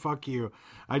 no, fuck you.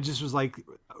 I just was like,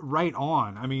 right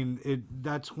on. I mean,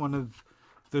 that's one of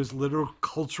those little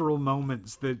cultural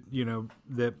moments that, you know,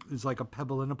 that is like a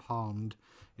pebble in a pond.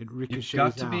 It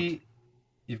ricochets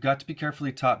You've got to be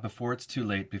carefully taught before it's too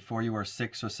late, before you are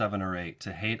 6 or 7 or 8,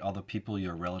 to hate all the people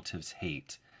your relatives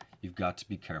hate. You've got to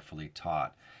be carefully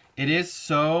taught. It is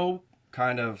so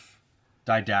kind of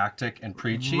didactic and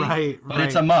preachy, but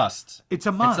it's a must. It's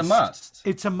a must. It's a must.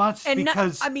 It's a must And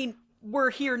because I mean, we're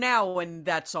here now when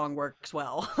that song works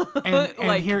well. and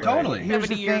like here, Totally. here's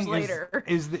 70 the years thing later.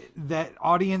 is that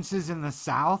audiences in the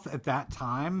South at that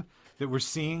time that were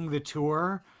seeing the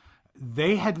tour,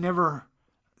 they had never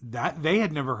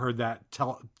heard that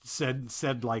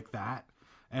said like that,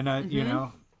 and you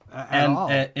know, at all.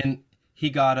 And he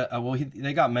got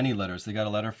they got many letters. They got a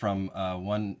letter from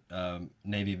one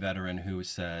Navy veteran who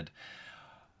said,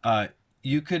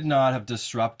 "You could not have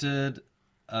disrupted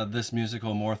this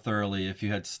musical more thoroughly if you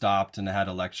had stopped and had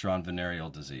a lecture on venereal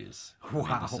disease." Wow.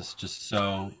 I mean, this is just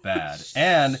so bad.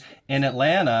 And in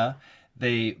Atlanta,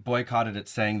 they boycotted it,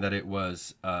 saying that it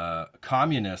was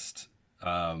communist.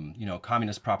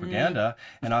 Communist propaganda.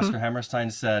 And Oscar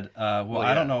Hammerstein said,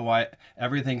 I don't know why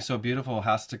everything so beautiful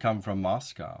has to come from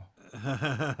Moscow.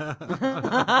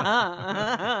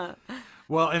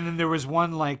 Well, and then there was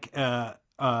one like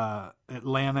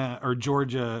Atlanta or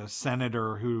Georgia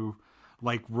senator who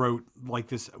like wrote like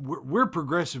this. We're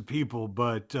progressive people,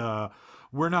 but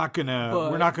we're not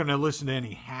gonna listen to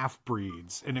any half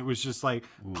breeds. And it was just like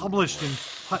published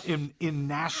in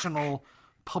national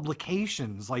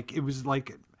publications. Like it was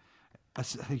like a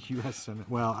U.S. Senate.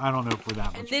 Well, I don't know if we're that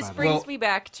much And this better. brings me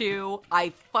back to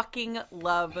I fucking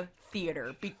love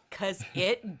theater because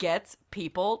it gets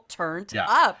people turned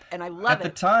up, and I love it.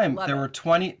 At the time, Love there it. were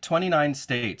 29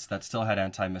 states that still had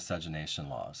anti-miscegenation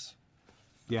laws.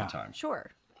 Yeah, Time.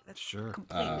 Sure. That's sure.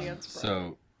 completely unsurprising.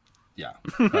 So, yeah.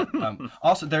 But,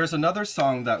 also, there's another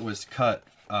song that was cut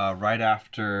right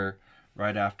after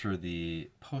the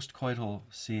post-coital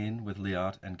scene with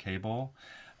Liat and Cable.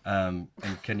 And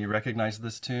can you recognize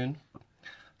this tune?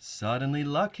 Suddenly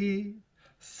lucky,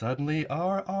 suddenly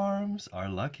our arms are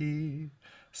lucky.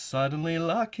 Suddenly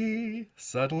lucky,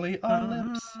 suddenly our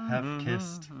lips have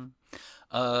kissed.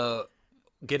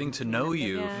 Getting to know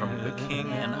you from The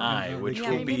King and I, which Meow,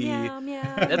 will be meow, meow.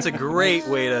 that's a great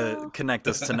way to connect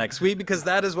us to next week, because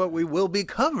that is what we will be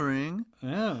covering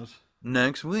Yes.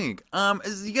 next week. Do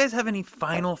you guys have any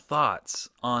final thoughts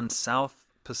on South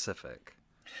Pacific?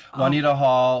 Juanita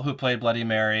Hall, who played Bloody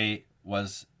Mary,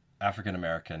 was African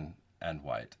American and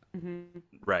white.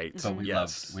 Right. So we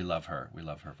yes. love her. We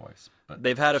love her voice. But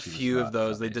They've had a she was few of not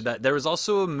those. They did that. There was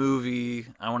also a movie,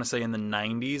 I want to say in the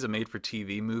 90s, a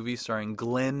made-for-TV movie starring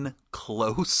Glenn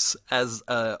Close as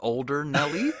older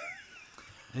Nellie.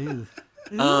 Ew.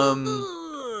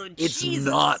 It's Jesus.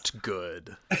 not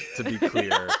good, to be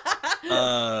clear.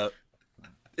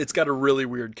 It's got a really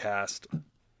weird cast,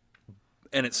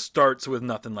 and it starts with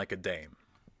Nothing Like a Dame.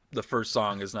 The first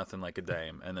song is Nothing Like a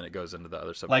Dame, and then it goes into the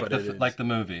other stuff. like but the it is- like the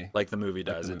movie. like the movie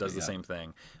does. the It does movie, the yeah. same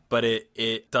thing, but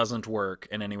it doesn't work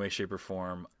in any way, shape, or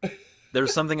form.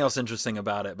 There's something else interesting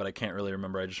about it, but I can't really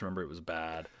remember. I just remember it was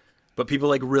bad. But people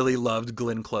like really loved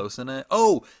Glenn Close in it.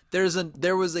 Oh, there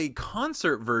was a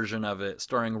concert version of it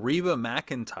starring Reba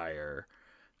McEntire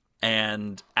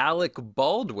and Alec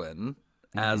Baldwin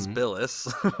as Billis.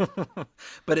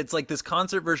 But it's like this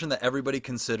concert version that everybody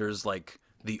considers like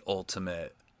the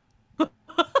ultimate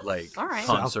like All right.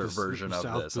 concert South version of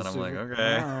South this, and I'm like, Pacific.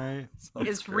 okay. All right.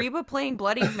 Is Reba playing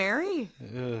Bloody Mary?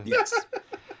 Yes,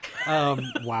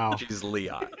 Wow. she's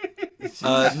Leon.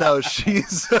 No,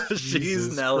 she's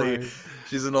Jesus Nellie. Christ.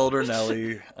 She's an older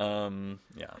Nellie.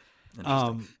 Yeah.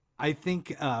 Interesting. I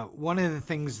think one of the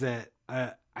things that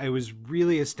I was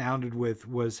really astounded with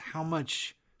was how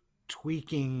much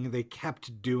tweaking they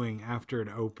kept doing after it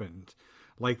opened.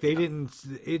 Like it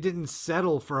didn't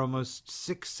settle for almost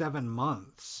 6-7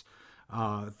 months.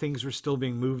 Things were still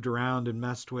being moved around and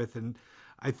messed with, and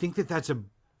I think that that's a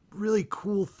really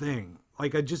cool thing.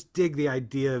 Like I just dig the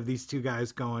idea of these two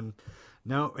guys going,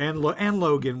 No, and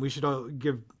Logan. We should all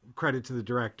give credit to the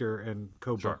director and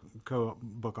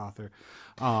co-book author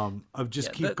of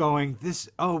just keep going.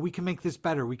 We can make this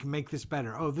better. We can make this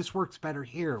better. Oh, this works better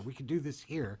here. We can do this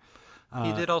here.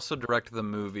 He did also direct the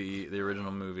movie, the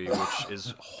original movie, which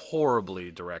is horribly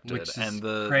directed, Which is and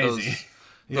crazy.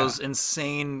 those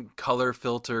insane color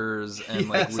filters and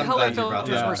like Yes, weird Color glad you brought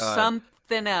filters that were up.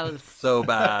 something else. so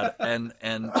bad, and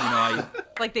I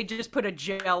Like they just put a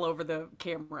gel over the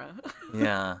camera.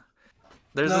 yeah.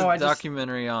 There's No, a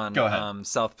documentary on Go ahead.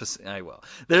 South Pacific. I will.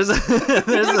 There's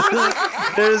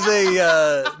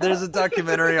a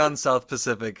documentary on South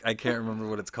Pacific. I can't remember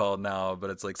what it's called now, but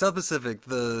it's like South Pacific,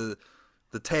 the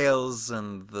tales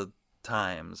and the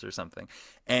times or something.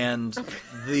 And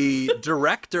the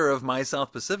director of My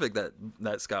South Pacific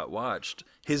that Scott watched,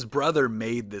 his brother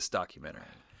made this documentary.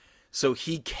 So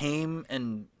he came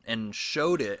and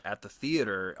showed it at the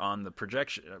theater on the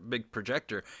big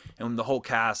projector, and the whole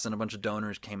cast and a bunch of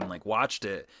donors came and like watched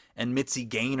it. And Mitzi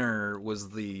Gaynor was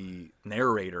the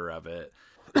narrator of it.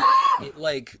 It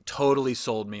like totally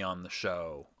sold me on the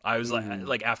show. I was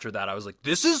like after that, I was like,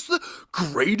 this is the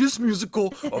greatest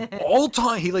musical of all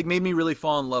time. He like made me really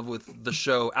fall in love with the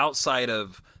show outside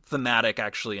of thematic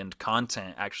actually and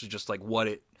content, actually just like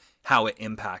how it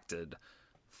impacted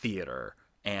theater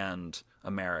and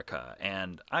America,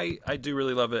 and I do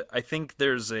really love it. I think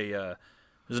there's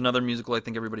another musical I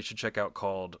think everybody should check out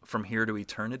called From Here to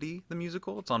Eternity, the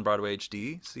musical. It's on Broadway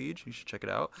HD. Siege, you should check it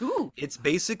out. Ooh. It's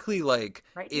basically like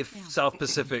Write it if down. South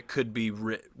Pacific could be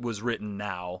was written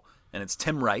now, and it's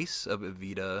Tim Rice of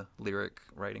Evita lyric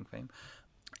writing fame,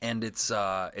 and it's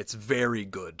very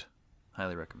good.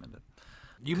 Highly recommend it.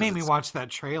 You made me watch that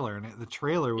trailer, and the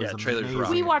trailer was trailer's amazing. rough.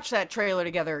 We watched that trailer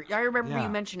together. I remember Yeah. you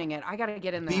mentioning it. I gotta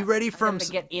get in there. Be ready for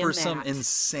some that.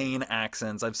 insane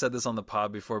accents. I've said this on the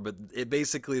pod before, but it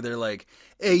basically they're like,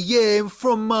 "Hey, yeah, I'm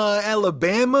from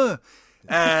Alabama,"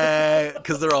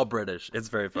 because they're all British. It's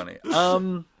very funny.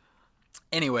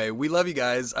 Anyway, we love you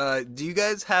guys. Do you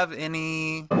guys have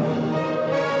any?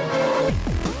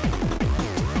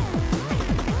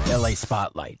 LA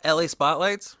Spotlight. LA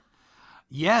spotlights?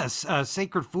 Yes,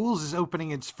 Sacred Fools is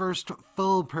opening its first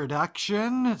full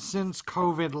production since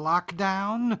COVID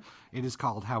lockdown. It is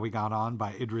called How We Got On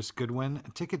by Idris Goodwin.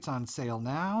 Tickets on sale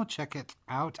now. Check it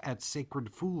out at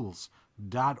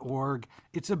sacredfools.org.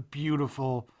 It's a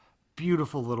beautiful,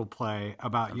 beautiful little play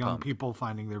about young people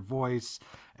finding their voice,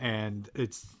 and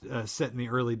it's set in the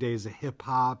early days of hip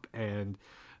hop. And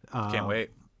Can't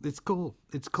wait. It's cool.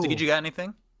 It's cool. Did you got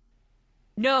anything?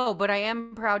 No, but I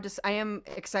am I am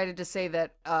excited to say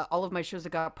that all of my shows that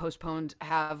got postponed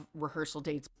have rehearsal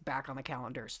dates back on the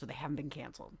calendar, so they haven't been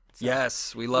canceled. So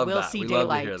Yes, we love we'll that. see We daylight.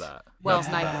 love to hear that. Wells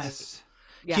Night. Yes.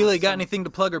 Yeah, Keely, got so- anything to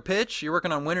plug or pitch? You're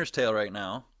working on Winter's Tale right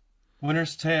now.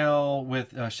 Winter's Tale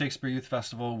with Shakespeare Youth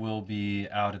Festival will be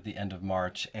out at the end of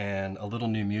March, and A Little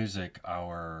New Music,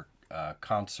 our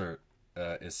concert,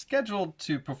 is scheduled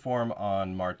to perform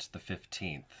on March the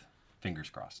 15th. Fingers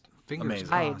crossed. Fingers Amazing.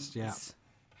 crossed, yeah.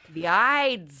 The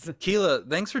Ides. Keela,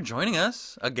 thanks for joining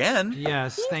us again.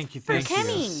 Yes, thank you, for thank you.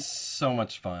 coming. So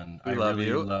much fun. We I love really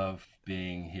you. love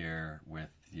being here with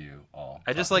you all.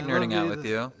 I just like nerding out love with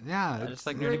you. Yeah, I just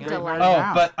like it's nerding out. great Delight. right Oh,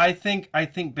 now. but I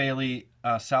think Bailey,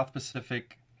 South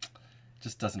Pacific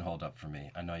just doesn't hold up for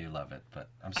me. I know you love it, but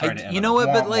I'm sorry to end you on know a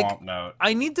what, but womp like, womp note.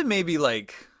 I need to maybe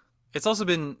like, it's also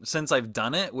been since I've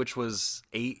done it, which was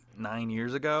 8-9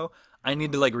 years ago. I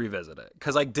need to like revisit it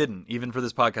because I didn't even for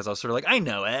this podcast. I was sort of like, I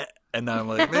know it, and now I'm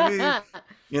like, maybe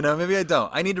maybe I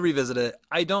don't. I need to revisit it.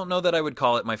 I don't know that I would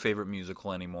call it my favorite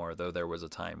musical anymore, though. There was a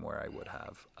time where I would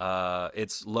have.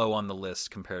 It's low on the list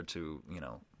compared to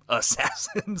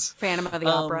Assassins. Phantom of the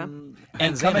Opera.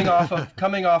 And coming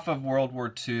off of World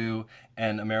War II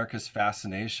and America's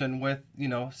fascination with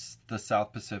the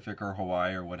South Pacific or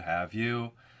Hawaii or what have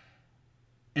you,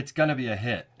 it's gonna be a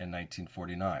hit in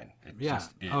 1949. It yeah.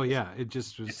 just is. Oh yeah, it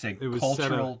just was. It's a it was set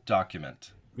cultural up,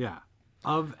 document. yeah,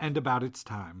 of and about its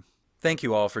time. Thank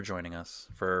you all for joining us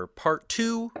for part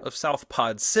 2 of South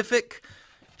Podcific.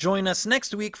 Join us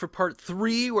next week for part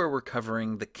 3, where we're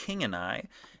covering The King and I.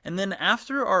 And then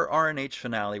after our RNH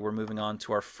finale, we're moving on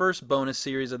to our first bonus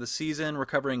series of the season. We're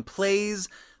covering plays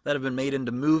that have been made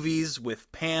into movies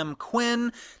with Pam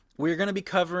Quinn. We're going to be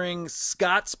covering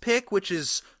Scott's pick, which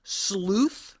is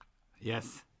Sleuth.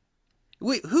 Yes.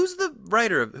 Wait, who's the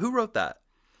writer who wrote that?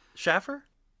 Schaffer?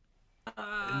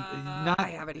 Not I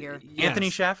have it here. yes.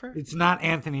 Anthony Schaffer? It's not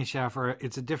Anthony Schaffer.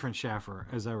 It's a different Schaffer,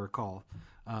 as I recall.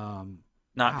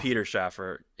 Not Wow. Peter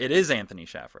Schaffer. It is Anthony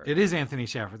Schaffer. It is Anthony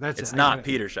Schaffer. That's It's it. not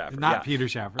Peter Schaffer. Not yeah. Peter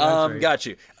Schaffer. That's right. Got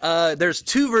you. There's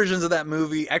 2 versions of that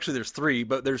movie. Actually, there's 3,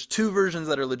 but there's 2 versions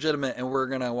that are legitimate, and I'm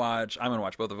gonna watch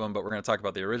both of them, but we're gonna talk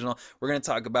about the original. We're gonna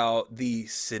talk about the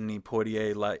Sidney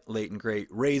Poitier late and great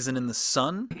Raisin in the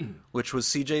Sun, which was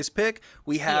CJ's pick.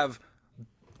 We have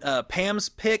Pam's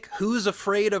pick, Who's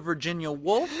Afraid of Virginia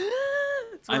Woolf?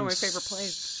 It's one of my favorite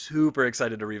plays. Super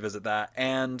excited to revisit that.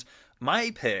 And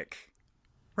my pick,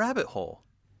 Rabbit Hole.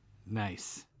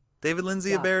 Nice. David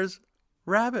Lindsay Bear's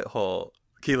Rabbit Hole.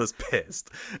 Keela's pissed.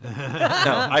 No,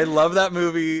 I love that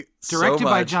movie so Directed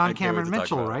by much. John I can't wait Cameron to talk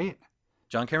Mitchell, about it. right?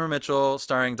 John Cameron Mitchell,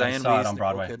 starring Diane saw it Weiss, on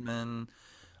Nicole Broadway.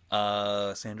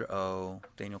 Kidman, Sandra Oh,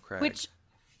 Daniel Craig. Which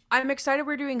I'm excited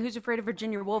we're doing Who's Afraid of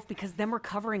Virginia Woolf because then we're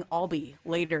covering Albee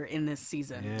later in this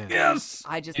season. Yeah. Yes!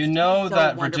 I just You know it's so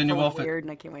that wonderful Virginia and Woolf- weird,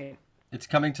 and I can't wait. It's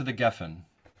coming to the Geffen.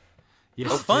 Yes,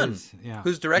 Oh, it fun. is. Yeah.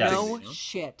 Who's directing Yes. No it?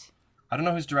 shit. I don't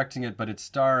know who's directing it, but it's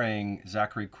starring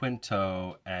Zachary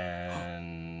Quinto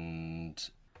and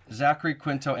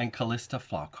Callista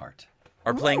Flockhart.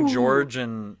 Are playing George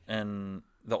and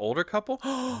the older couple?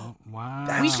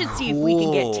 Wow. We should see if we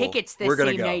can get cool. tickets this We're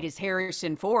gonna same go. night as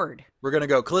Harrison Ford. We're gonna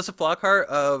go. Callista Flockhart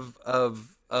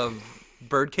of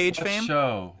Birdcage What fame.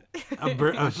 show? a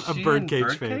She birdcage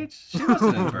in fame. Birdcage? She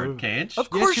wasn't in Birdcage. Of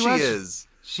course she she was. is.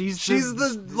 She's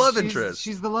the love interest.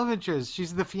 She's the love interest.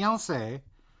 She's the fiance.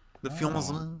 The film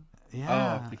is. Yeah.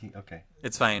 Oh, I'm thinking, okay.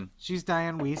 It's fine. She's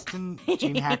Diane Wiest and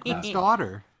Gene Hackman's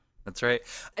daughter. That's right.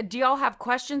 Do y'all have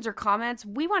questions or comments?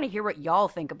 We want to hear what y'all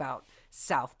think about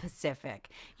South Pacific.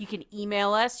 You can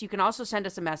email us. You can also send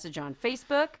us a message on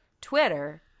Facebook,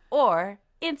 Twitter, or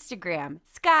Instagram.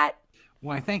 Scott.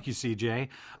 Why, thank you, CJ.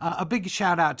 A big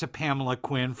shout out to Pamela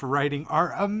Quinn for writing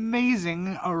our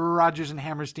amazing Rodgers and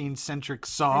Hammerstein centric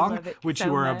song, love it which so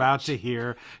you were much. about to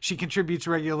hear. She contributes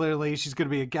regularly. She's going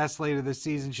to be a guest later this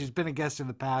season. She's been a guest in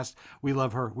the past. We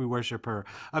love her. We worship her.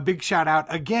 A big shout out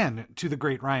again to the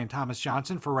great Ryan Thomas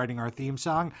Johnson for writing our theme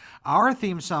song. Our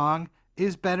theme song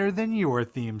is better than your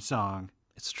theme song.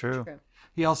 It's true.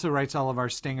 He also writes all of our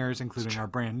stingers, including our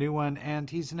brand new one, and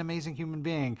he's an amazing human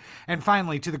being. And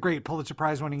finally, to the great Pulitzer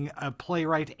Prize-winning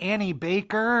playwright Annie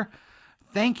Baker,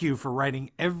 thank you for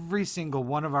writing every single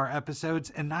one of our episodes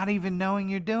and not even knowing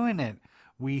you're doing it.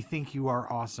 We think you are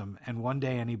awesome. And one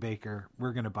day, Annie Baker,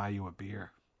 we're going to buy you a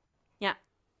beer. Yeah.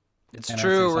 It's Can I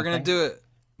true. say We're gonna something? do it.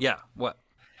 Yeah. What?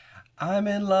 I'm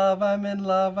in love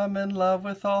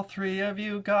with all 3 of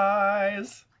you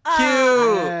guys. Cute.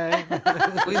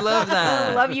 We love I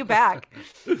that. love you back.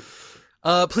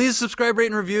 Please subscribe, rate,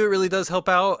 and review. It really does help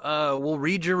out. We'll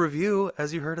read your review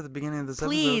as you heard at the beginning of this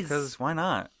Please. episode. Because why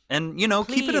not? And keep it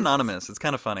Please. anonymous. It's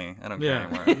kind of funny. I don't care Yeah.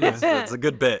 anymore. It's a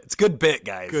good bit. It's a good bit,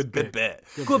 guys. Good Good bit.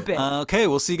 bit. Good bit. Okay,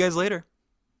 we'll see you guys later.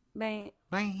 Bye.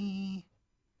 Bye.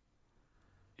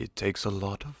 It takes a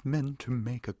lot of men to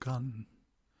make a gun.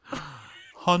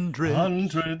 Hundreds.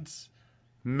 Hundreds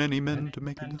Many men to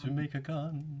make a men to gun. make a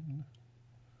gun.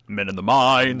 Men in the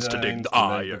mines to dig Mines the make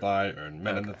iron. the iron.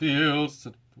 Men in the fields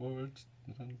to forge.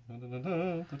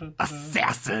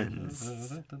 Assassins.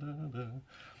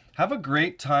 Have a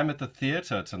great time at the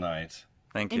theater tonight.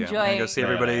 Thank you. Enjoy. I'm gonna go see Yeah.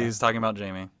 everybody who's talking about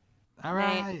Jamie. All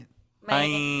right.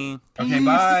 Bye. Okay,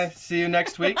 bye. See you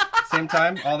next week. Same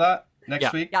time. All that next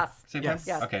Yeah. week. Yes. Same Yes.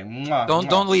 time. Yes. Okay. Mwah, Don't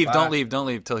mwah. leave. Bye. Don't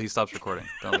leave till he stops recording.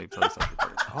 Don't leave till he stops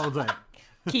recording. Hold on.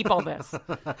 Keep all this.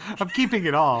 I'm keeping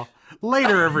it all.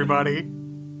 Later, everybody.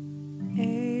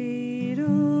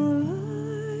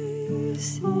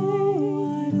 Edelweiss,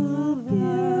 oh, what a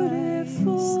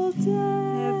beautiful day.